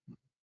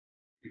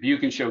 If you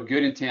can show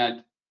good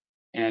intent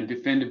and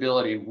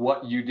defendability in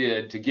what you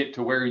did to get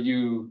to where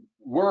you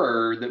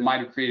were that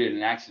might have created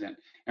an accident.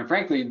 And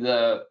frankly,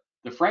 the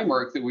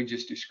framework that we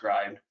just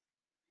described,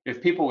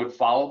 if people would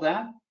follow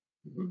that,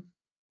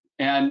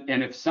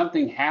 and if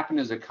something happened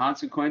as a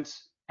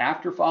consequence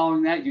after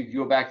following that, you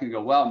go back and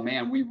go, well,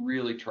 man, we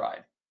really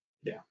tried.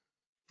 Yeah.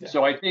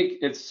 So I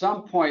think at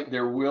some point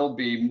there will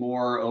be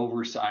more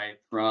oversight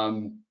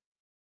from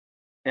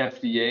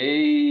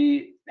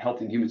FDA,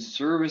 Health and Human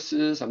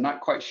Services. I'm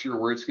not quite sure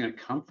where it's going to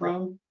come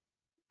from.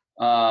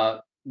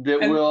 That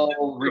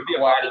will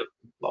require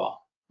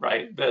law,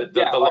 right? The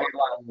law law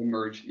will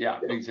emerge. Yeah,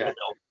 exactly.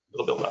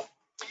 It'll build up.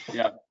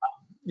 Yeah.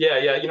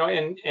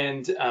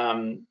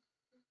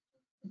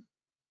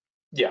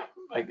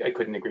 I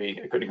couldn't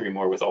agree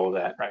more with all of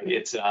that, right?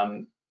 It's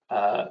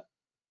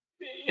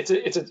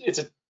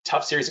a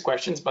tough series of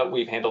questions, but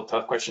we've handled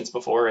tough questions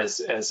before as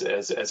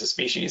a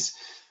species,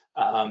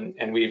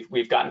 and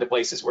we've gotten to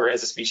places where,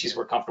 as a species,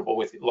 we're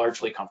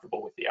largely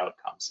comfortable with the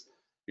outcomes.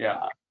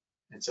 Yeah.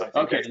 And so I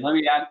think okay, let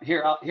me add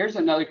here's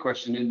another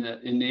question in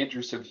the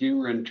interest of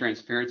humor and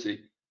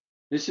transparency.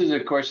 This is a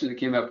question that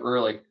came up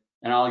early,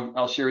 and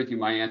I'll share with you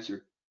my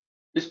answer.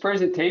 This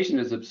presentation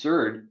is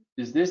absurd.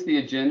 Is this the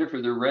agenda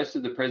for the rest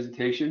of the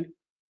presentation?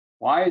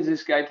 Why is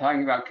this guy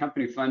talking about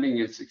company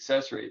funding and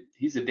success rate?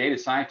 He's a data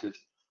scientist.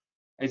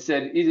 I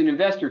said, he's an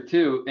investor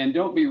too, and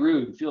don't be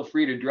rude. Feel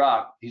free to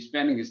drop. He's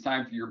spending his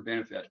time for your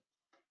benefit.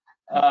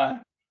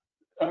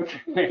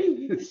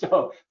 Okay,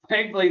 so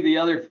thankfully the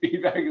other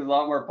feedback is a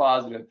lot more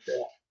positive.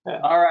 Yeah.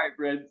 All right,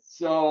 Brent.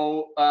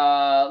 So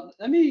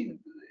let me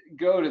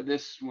go to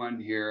this one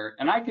here,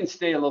 and I can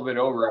stay a little bit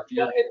over if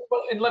you.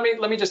 Well, and let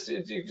me just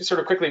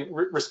sort of quickly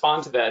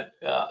respond to that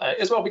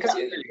as well, because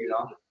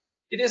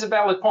it is a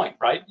valid point,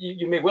 right?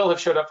 You may well have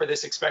showed up for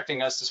this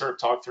expecting us to sort of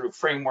talk through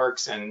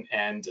frameworks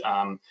and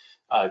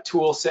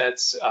tool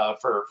sets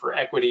for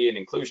equity and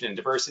inclusion and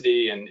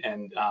diversity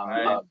and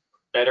right.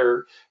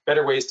 better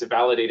ways to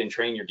validate and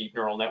train your deep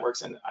neural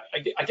networks, and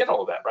I get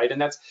all of that, right?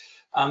 And that's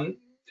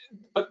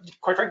but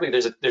quite frankly,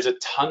 there's a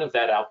ton of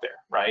that out there,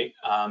 right?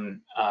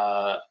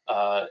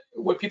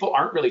 What people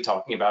aren't really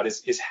talking about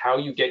is how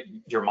you get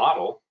your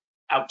model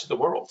out to the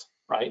world,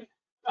 right?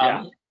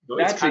 Yeah,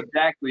 that's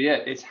exactly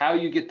it. It's how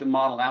you get the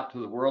model out to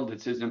the world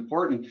that's as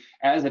important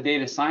as a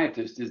data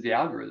scientist is the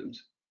algorithms.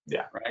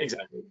 Yeah, right?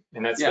 Exactly.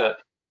 And that's and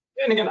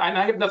again,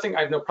 I have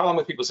no problem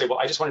with people say, well,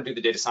 I just want to do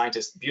the data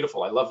scientist.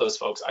 Beautiful. I love those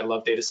folks. I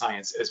love data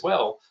science as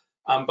well.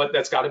 But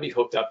that's got to be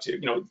hooked up to,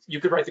 you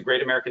could write the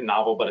great American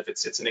novel, but if it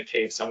sits in a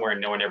cave somewhere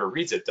and no one ever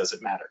reads it, does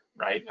it matter,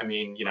 right? I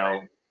mean,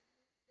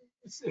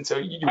 and so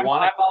you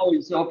want. I'm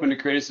always open to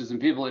criticism.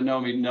 People that know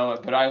me know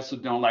it, but I also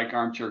don't like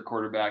armchair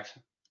quarterbacks.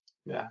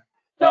 Yeah.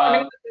 No, I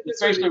mean,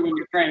 especially when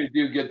you're trying to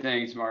do good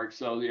things, Mark.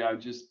 So yeah,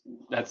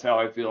 that's how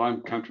I feel.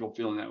 I'm comfortable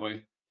feeling that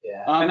way.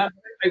 Yeah, and I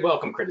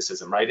welcome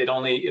criticism, right? It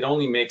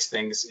only makes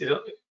things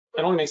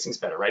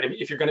better, right? I mean,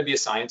 if you're going to be a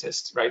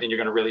scientist, right, and you're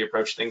going to really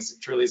approach things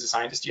truly as a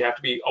scientist, you have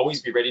to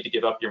always be ready to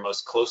give up your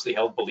most closely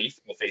held belief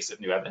in the face of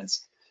new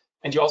evidence,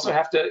 and you also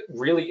have to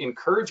really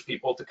encourage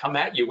people to come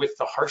at you with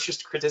the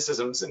harshest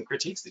criticisms and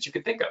critiques that you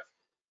could think of,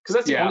 because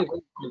that's the only way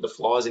you find the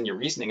flaws in your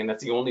reasoning, and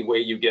that's the only way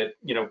you get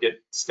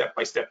step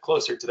by step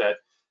closer to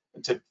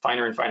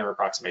finer and finer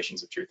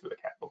approximations of truth with a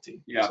capital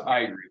T. Yeah, so. I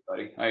agree,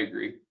 buddy. I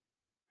agree.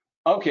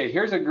 Okay,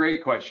 here's a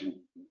great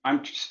question.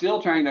 I'm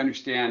still trying to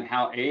understand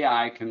how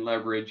AI can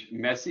leverage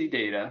messy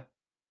data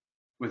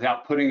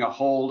without putting a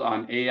hold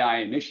on AI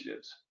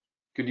initiatives.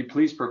 Could you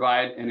please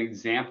provide an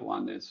example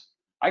on this?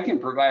 I can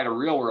provide a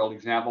real world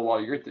example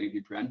while you're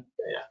thinking, friend.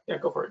 Yeah,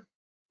 go for it.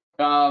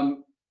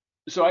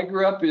 so I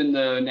grew up in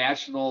the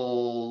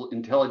national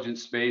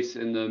intelligence space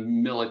in the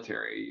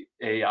military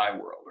AI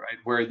world, right?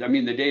 Where, I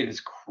mean, the data is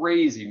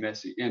crazy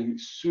messy and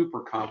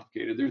super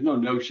complicated. There's no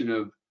notion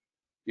of,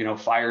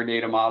 fire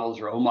data models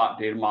or OMOP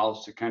data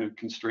models to kind of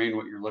constrain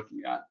what you're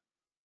looking at.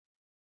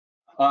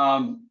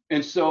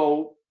 And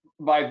so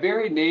by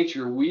very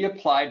nature, we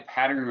applied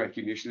pattern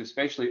recognition,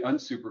 especially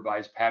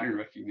unsupervised pattern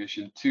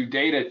recognition, to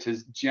data to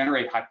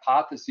generate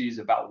hypotheses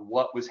about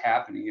what was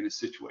happening in a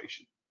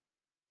situation.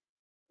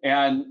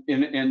 And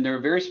in their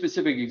very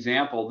specific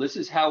example, this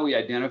is how we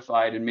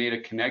identified and made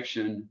a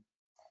connection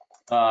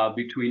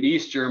between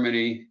East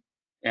Germany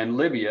and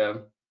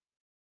Libya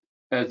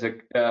as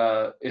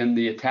in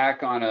the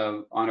attack on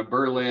a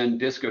Berlin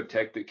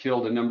discotheque that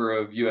killed a number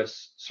of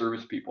U.S.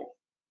 service people.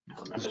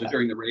 This was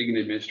during the Reagan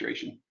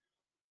administration.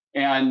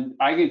 And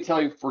I can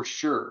tell you for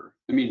sure,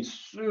 I mean,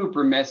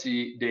 super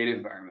messy data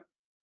environment.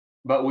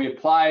 But we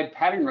applied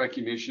pattern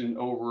recognition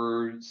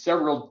over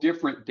several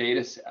different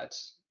data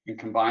sets and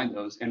combined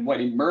those. And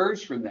what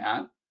emerged from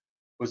that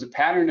was a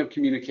pattern of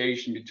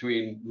communication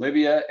between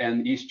Libya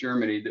and East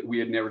Germany that we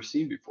had never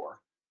seen before,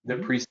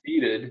 that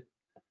preceded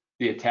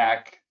the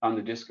attack on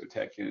the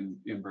discotheque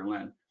in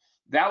Berlin.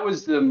 That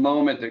was the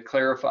moment that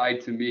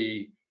clarified to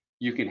me,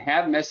 you can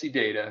have messy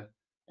data,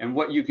 and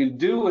what you can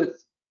do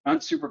with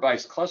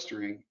unsupervised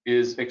clustering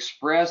is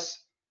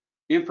express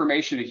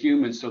information to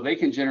humans so they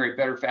can generate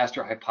better,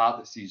 faster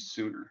hypotheses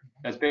sooner.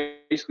 That's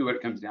basically what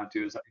it comes down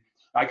to. Is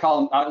I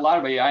call them, a lot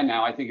of AI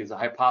now, I think, is a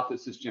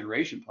hypothesis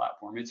generation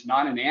platform. It's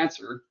not an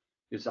answer,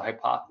 it's a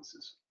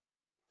hypothesis.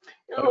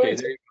 Okay,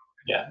 there you go.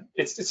 Yeah,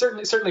 it's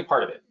certainly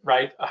part of it,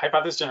 right? A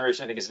hypothesis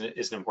generation, I think,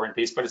 is an important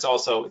piece, but it's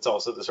also the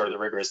sort of the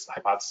rigorous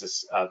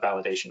hypothesis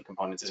validation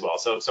components as well.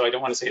 So I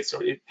don't want to say it's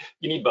you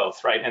need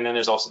both, right? And then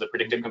there's also the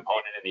predictive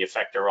component and the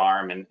effector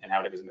arm and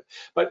how it goes.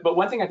 But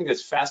one thing I think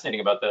that's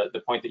fascinating about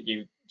the point that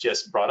you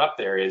just brought up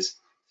there is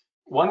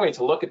one way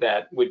to look at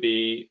that would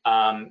be,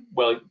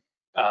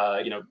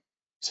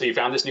 so you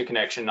found this new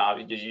connection.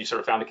 You sort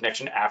of found the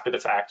connection after the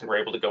fact and were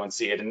able to go and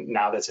see it. And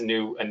now that's a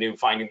new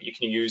finding that you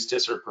can use to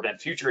sort of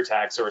prevent future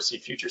attacks or see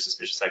future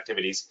suspicious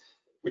activities,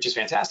 which is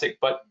fantastic.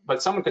 But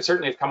someone could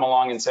certainly have come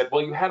along and said,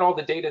 well, you had all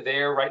the data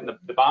there, right? And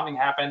the bombing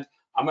happened.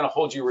 I'm going to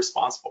hold you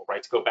responsible,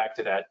 right? To go back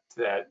to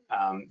that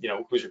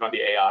who's about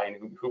the AI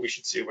and who we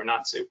should sue or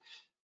not sue.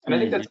 And I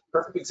think that's a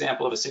perfect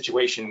example of a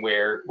situation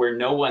where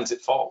no one's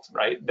at fault,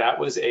 right? That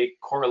was a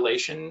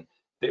correlation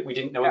that we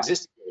didn't know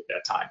existed at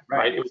that time,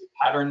 right? It was a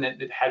pattern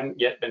that hadn't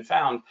yet been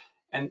found.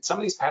 And some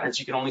of these patterns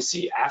you can only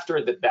see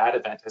after the bad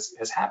event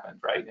has happened,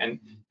 right? And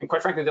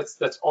quite frankly,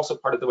 that's also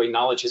part of the way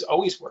knowledge has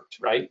always worked,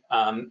 right?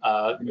 In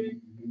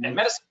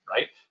medicine,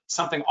 right?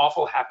 Something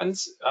awful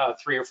happens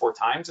 3 or 4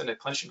 times, and a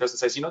clinician goes and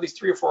says, these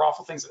 3 or 4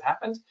 awful things that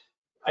happened,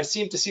 I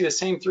seem to see the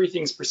same 3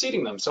 things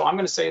preceding them. So I'm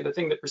going to say the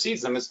thing that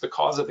precedes them is the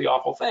cause of the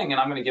awful thing,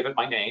 and I'm going to give it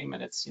my name,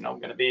 and it's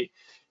going to be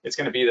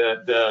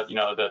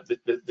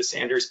the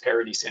Sanders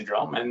Paradis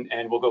syndrome,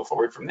 and we'll go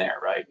forward from there,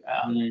 right?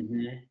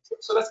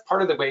 So that's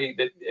part of the way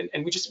that,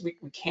 and we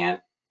can't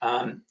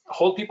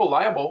hold people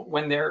liable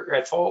when they're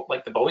at fault,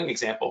 like the Boeing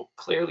example.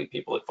 Clearly,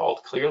 people at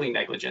fault, clearly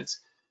negligence.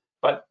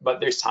 But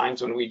there's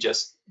times when we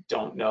just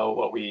don't know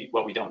what we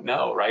don't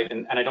know, right?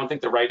 And I don't think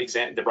the right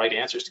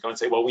answer is to go and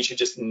say, well, we should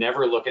just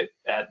never look at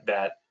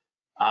that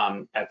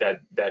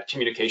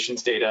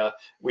communications data.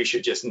 We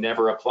should just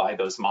never apply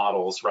those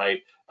models,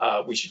 right?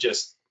 We should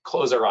just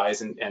close our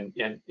eyes and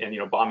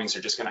bombings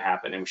are just going to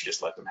happen, and we should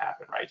just let them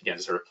happen, right? Again,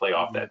 to sort of play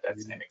off that same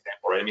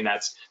example, right? I mean,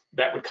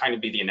 that would kind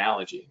of be the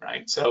analogy,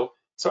 right? So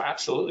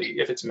absolutely,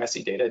 if it's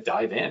messy data,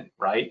 dive in,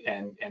 right?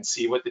 And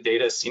see what the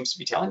data seems to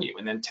be telling you,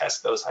 and then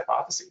test those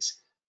hypotheses.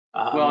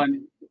 Well,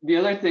 and the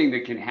other thing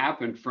that can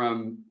happen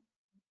from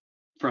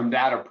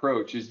that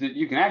approach is that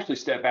you can actually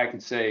step back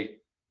and say,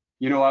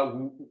 you know what,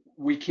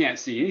 we can't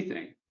see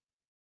anything.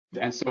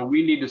 And so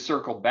we need to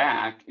circle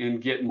back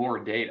and get more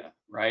data,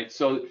 right?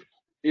 So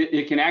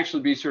it can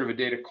actually be sort of a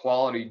data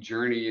quality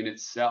journey in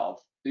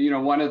itself.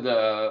 One of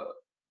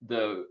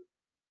the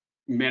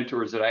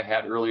mentors that I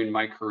had early in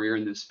my career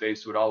in this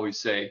space would always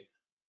say,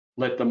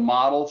 let the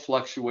model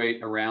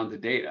fluctuate around the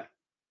data.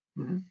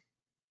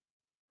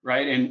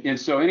 Right? And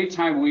so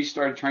anytime we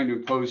started trying to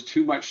impose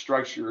too much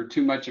structure or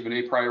too much of an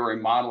a priori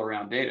model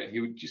around data,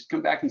 he would just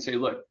come back and say,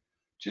 look,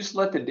 just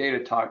let the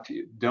data talk to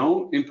you.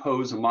 Don't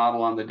impose a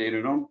model on the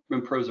data. Don't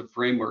impose a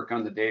framework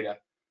on the data.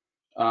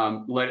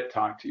 Let it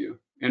talk to you.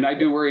 And I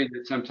do worry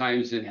that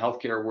sometimes in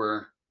healthcare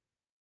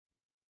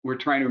we're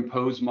trying to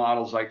impose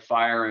models like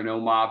FHIR and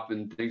OMOP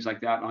and things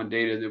like that on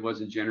data that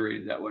wasn't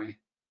generated that way.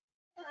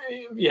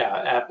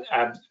 Yeah,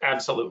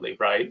 absolutely,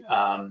 right.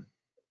 And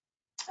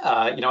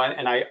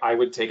I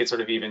would take it sort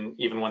of even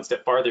one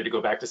step farther to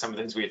go back to some of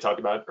the things we had talked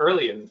about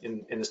early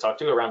in this talk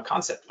too, around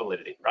concept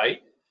validity,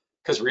 right?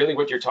 Because really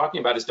what you're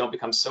talking about is don't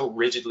become so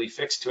rigidly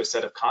fixed to a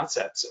set of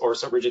concepts or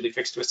so rigidly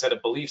fixed to a set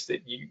of beliefs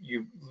that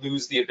you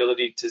lose the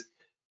ability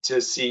to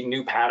see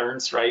new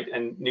patterns, right,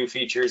 and new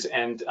features,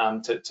 and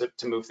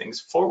to move things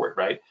forward,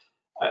 right?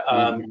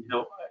 I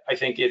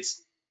think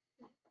it's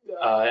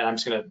and I'm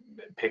just going to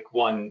pick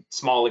one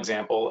small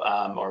example,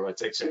 or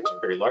it's actually a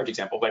very large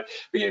example, but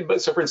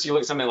so for instance, you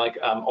look at something like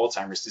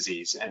Alzheimer's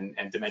disease and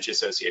dementia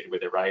associated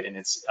with it, right? And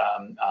it's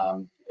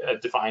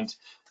defined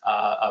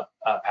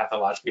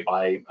pathologically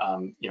by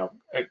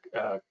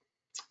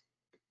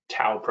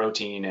tau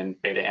protein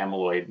and beta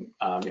amyloid,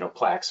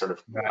 plaque sort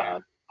of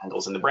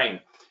tangles in the brain.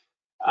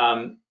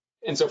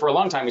 And so for a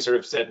long time, we sort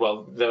of said,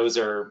 well, those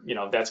are,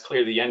 that's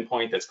clearly the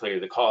endpoint, that's clearly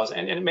the cause,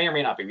 and it may or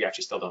may not be. We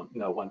actually still don't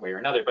know one way or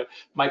another. But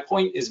my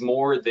point is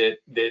more that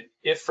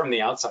if from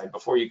the outside,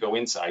 before you go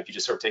inside, you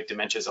just sort of take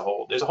dementia as a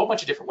whole, there's a whole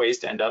bunch of different ways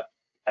to end up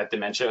at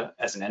dementia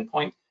as an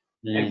endpoint.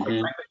 And quite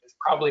frankly, there's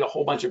probably a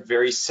whole bunch of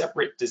very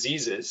separate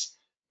diseases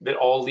that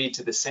all lead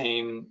to the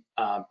same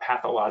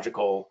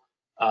pathological,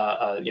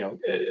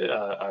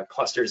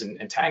 clusters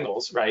and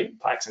tangles, right?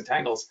 Plaques and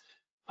tangles.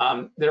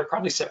 That are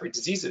probably separate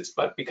diseases,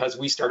 but because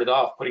we started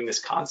off putting this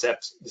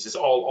concept, this is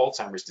all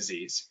Alzheimer's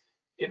disease,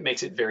 it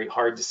makes it very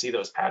hard to see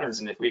those patterns.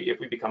 And if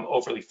we become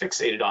overly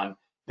fixated on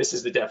this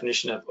is the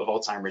definition of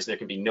Alzheimer's, there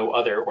can be no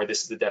other, or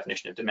this is the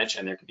definition of dementia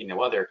and there can be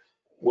no other,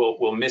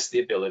 we'll miss the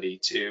ability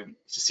to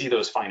see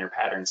those finer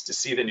patterns, to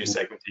see the new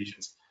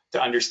segmentations,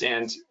 to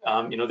understand,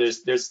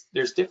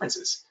 there's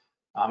differences.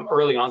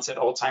 Early onset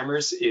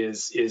Alzheimer's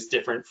is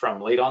different from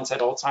late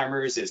onset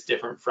Alzheimer's, is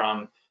different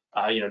from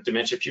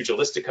dementia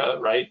pugilistica,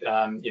 right?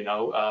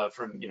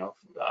 From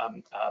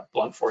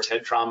blunt force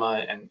head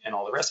trauma and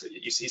all the rest of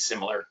it. You see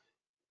similar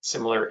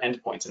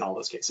endpoints in all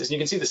those cases. And you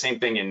can see the same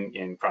thing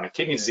in chronic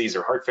kidney disease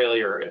or heart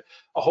failure.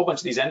 A whole bunch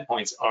of these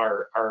endpoints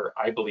are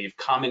I believe,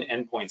 common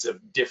endpoints of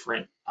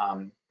different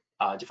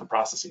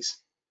processes.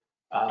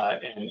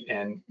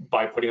 And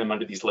by putting them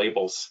under these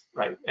labels,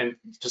 right? And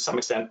to some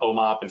extent,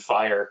 OMOP and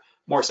FHIR,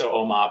 more so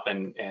OMOP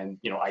and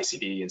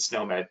ICD and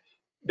SNOMED,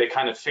 they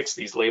kind of fix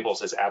these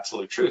labels as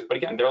absolute truth. But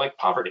again, they're like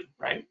poverty,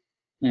 right?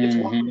 It's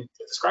one way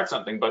to describe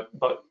something, but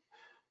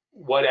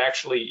what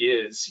actually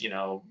is,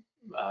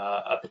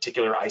 a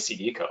particular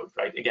ICD code,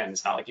 right? Again,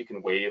 it's not like you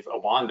can wave a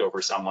wand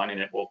over someone and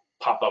it will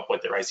pop up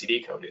what their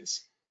ICD code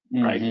is,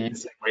 right?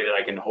 It's the same way that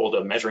I can hold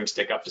a measuring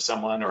stick up to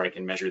someone, or I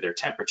can measure their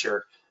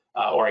temperature,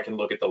 or I can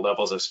look at the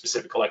levels of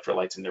specific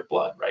electrolytes in their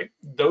blood, right?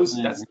 That's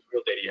the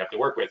real data you have to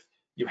work with.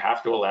 You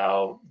have to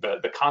allow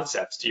the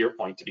concepts, to your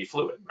point, to be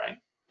fluid, right?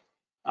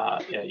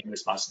 In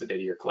response to the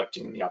data you're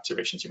collecting and the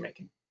observations you're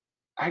making.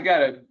 I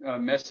got a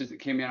message that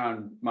came in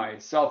on my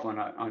cell phone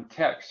on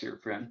text here,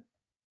 friend.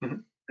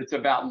 It's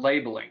about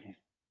labeling.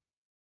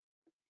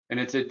 And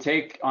it's a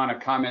take on a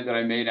comment that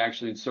I made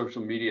actually in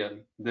social media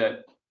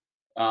that,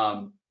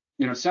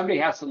 somebody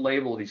has to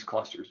label these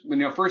clusters.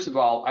 First of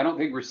all, I don't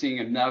think we're seeing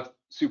enough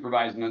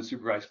supervised and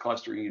unsupervised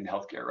clustering in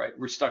healthcare, right?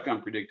 We're stuck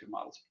on predictive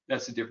models.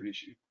 That's a different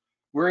issue.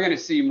 We're going to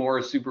see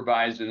more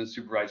supervised and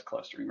unsupervised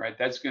clustering, right?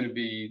 That's going to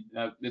be,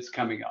 it's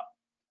coming up.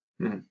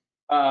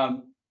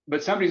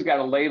 But somebody's got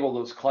to label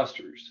those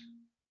clusters.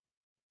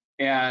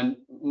 And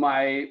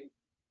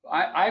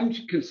I'm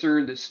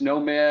concerned that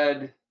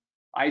SNOMED,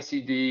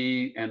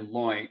 ICD, and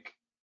LOINC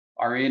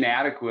are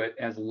inadequate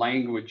as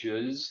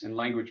languages and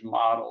language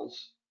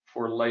models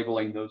for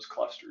labeling those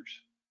clusters.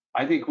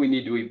 I think we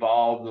need to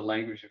evolve the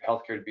language of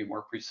healthcare to be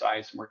more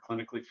precise, more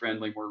clinically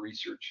friendly, more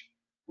research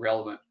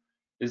relevant.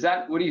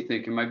 What do you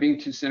think? Am I being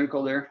too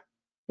cynical there?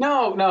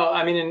 No.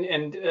 I mean,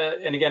 and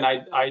again,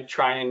 I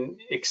try and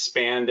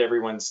expand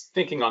everyone's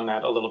thinking on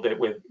that a little bit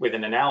with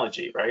an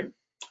analogy, right?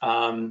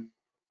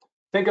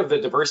 Think of the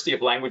diversity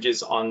of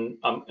languages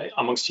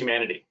amongst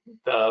humanity,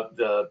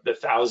 the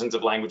thousands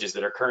of languages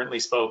that are currently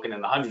spoken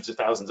and the hundreds of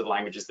thousands of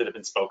languages that have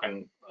been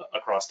spoken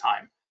across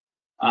time.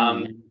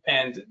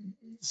 And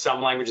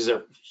some languages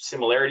are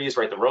similarities,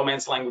 right? The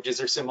Romance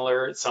languages are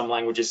similar. Some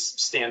languages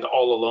stand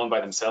all alone by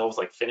themselves,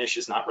 like Finnish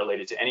is not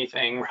related to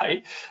anything,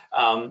 right?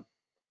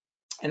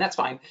 And that's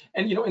fine.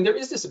 And and there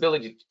is this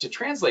ability to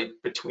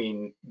translate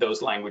between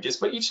those languages,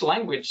 but each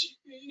language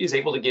is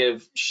able to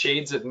give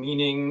shades of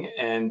meaning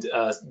and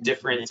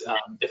different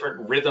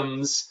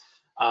rhythms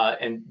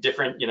and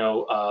different,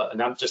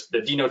 not just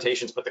the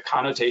denotations, but the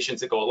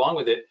connotations that go along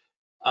with it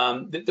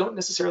that don't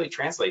necessarily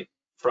translate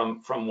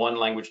from one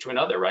language to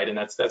another, right? And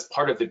that's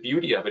part of the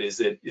beauty of it is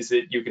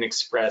that you can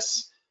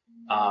express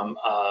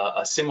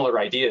similar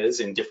ideas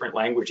in different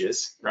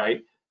languages,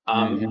 right?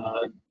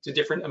 To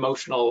different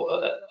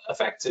emotional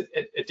effects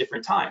at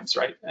different times,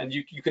 right? And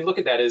you can look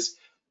at that as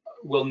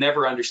we'll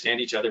never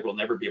understand each other, we'll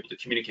never be able to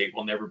communicate,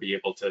 we'll never be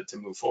able to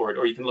move forward.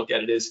 Or you can look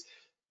at it as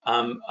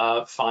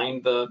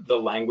find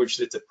the language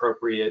that's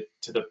appropriate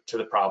to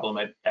the problem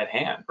at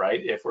hand, right?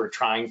 If we're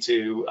trying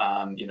to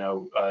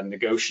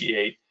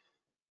negotiate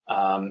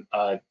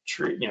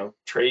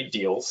trade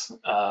deals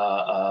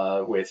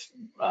with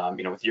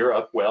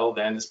Europe, well,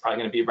 then it's probably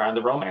going to be around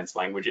the Romance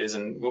languages,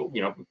 and we'll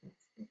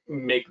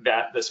make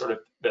that the sort of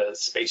the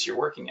space you're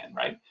working in,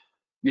 right?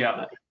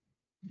 Yeah.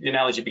 The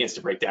analogy begins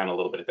to break down a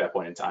little bit at that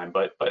point in time,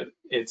 but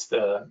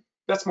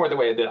that's more the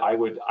way that I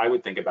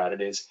would think about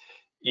it. Is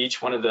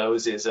each one of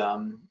those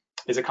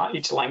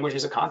each language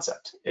is a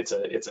concept. It's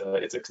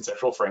a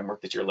conceptual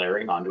framework that you're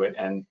layering onto it,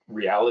 and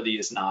reality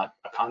is not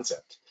a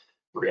concept.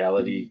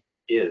 Reality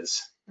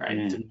is, right?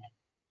 Mhm.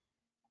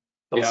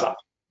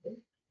 Philosophical.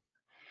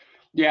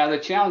 Yeah, the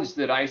challenge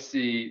that I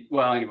see,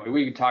 well, anyway,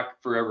 we can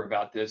talk forever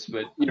about this,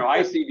 but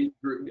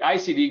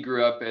ICD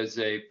grew up as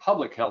a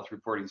public health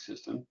reporting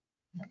system.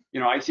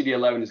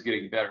 ICD-11 is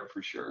getting better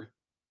for sure.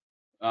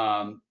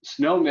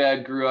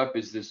 SNOMED grew up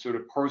as this sort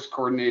of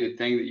post-coordinated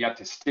thing that you have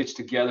to stitch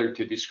together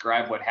to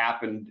describe what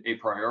happened a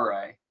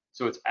priori.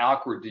 So it's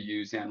awkward to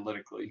use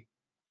analytically.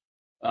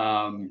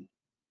 And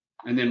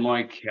then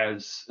Loink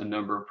has a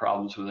number of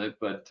problems with it,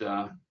 but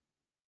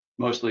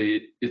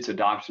mostly its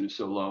adoption is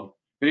so low.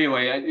 But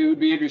anyway, it would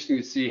be interesting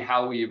to see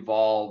how we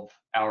evolve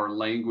our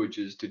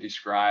languages to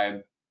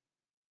describe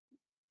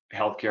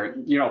healthcare.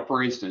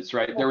 For instance,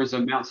 right, there was a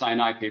Mount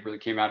Sinai paper that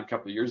came out a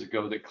couple of years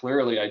ago that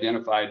clearly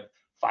identified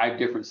 5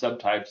 different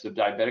subtypes of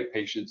diabetic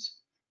patients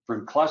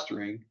from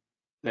clustering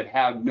that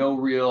have no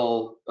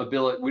real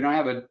ability. We don't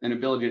have an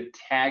ability to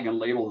tag and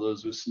label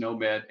those with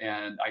SNOMED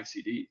and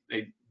ICD.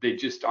 They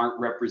just aren't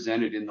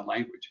represented in the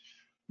language.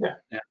 Yeah.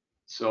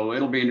 So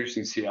it'll be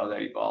interesting to see how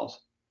that evolves.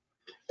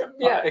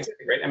 Yeah,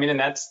 exactly, right. I mean, and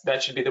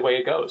that should be the way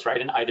it goes,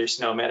 right? And either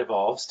SNOMED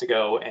evolves to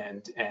go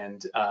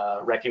and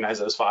recognize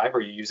those 5,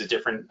 or you use a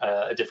different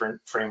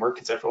framework,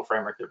 conceptual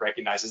framework that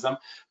recognizes them.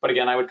 But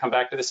again, I would come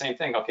back to the same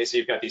thing. Okay, so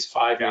you've got these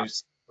 5 new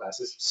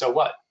classes. So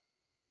what?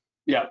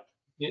 Yeah.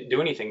 You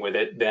do anything with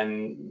it,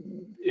 then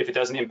if it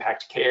doesn't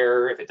impact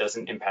care, if it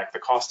doesn't impact the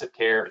cost of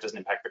care, if it doesn't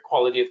impact the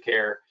quality of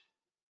care,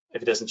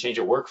 if it doesn't change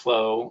your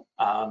workflow,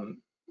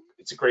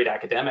 it's a great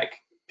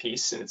academic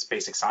piece and it's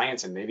basic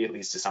science, and maybe it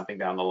leads to something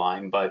down the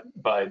line. But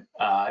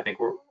I think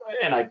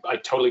I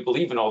totally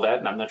believe in all that,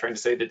 and I'm not trying to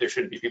say that there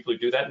shouldn't be people who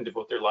do that and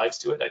devote their lives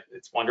to it.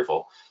 It's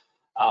wonderful.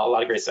 A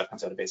lot of great stuff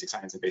comes out of basic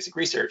science and basic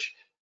research.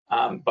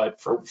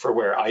 But for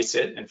where I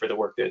sit and for the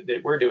work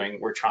that we're doing,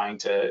 we're trying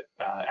to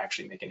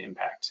actually make an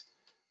impact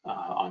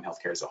on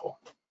healthcare as a whole.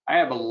 I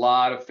have a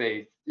lot of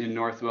faith in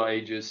Northwell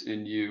Aegis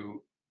and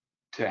you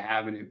to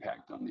have an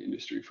impact on the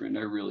industry, friend.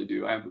 I really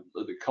do. I have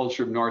the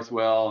culture of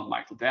Northwell and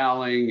Michael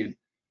Dowling and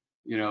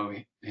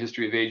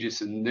history of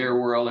Aegis in their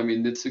world. I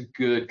mean, it's a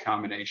good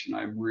combination.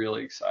 I'm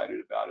really excited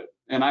about it.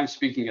 And I'm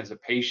speaking as a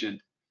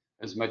patient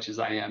as much as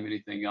I am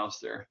anything else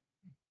there.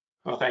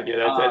 Well, thank you.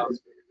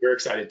 We're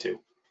excited too.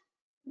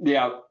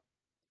 Yeah.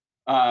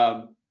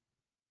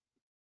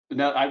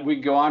 We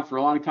can go on for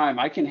a long time.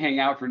 I can hang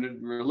out for a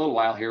little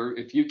while here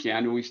if you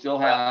can. And we still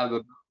have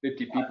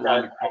 50 people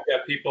on the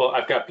call.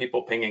 I've got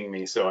people pinging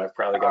me, so I've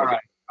probably got.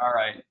 All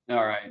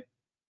right.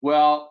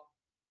 Well,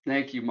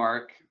 thank you,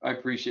 Marc. I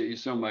appreciate you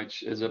so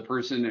much as a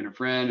person and a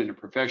friend and a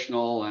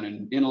professional and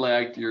an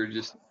intellect. You're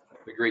just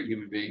a great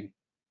human being.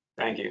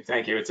 Thank you.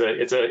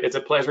 It's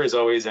a pleasure as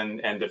always, and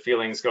the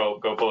feelings go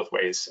both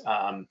ways.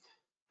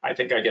 I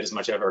think I get as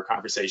much out of our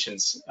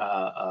conversations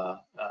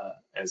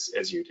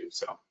as you do,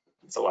 so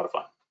it's a lot of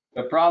fun.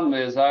 The problem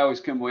is I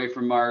always come away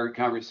from our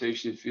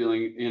conversation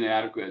feeling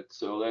inadequate,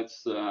 so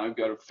that's I've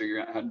got to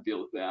figure out how to deal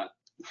with that.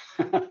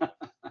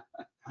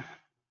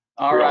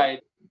 All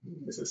right.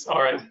 This is all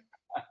right.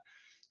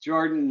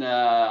 Jordan,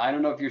 I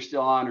don't know if you're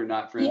still on or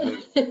not,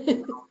 friend.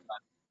 Yeah.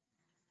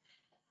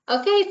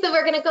 Okay, so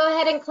we're going to go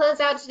ahead and close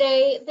out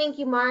today. Thank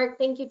you, Marc.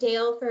 Thank you,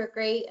 Dale, for a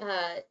great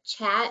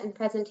chat and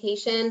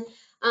presentation.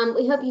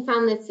 We hope you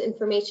found this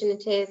information in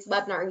today's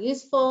webinar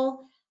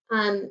useful.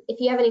 If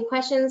you have any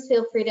questions,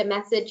 feel free to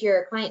message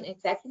your client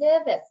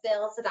executive at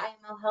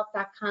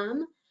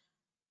sales@imohealth.com.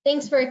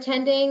 Thanks for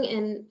attending,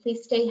 and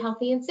please stay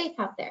healthy and safe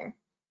out there.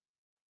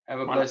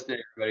 Have a blessed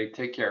day, everybody.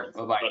 Take care.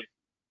 Bye-bye.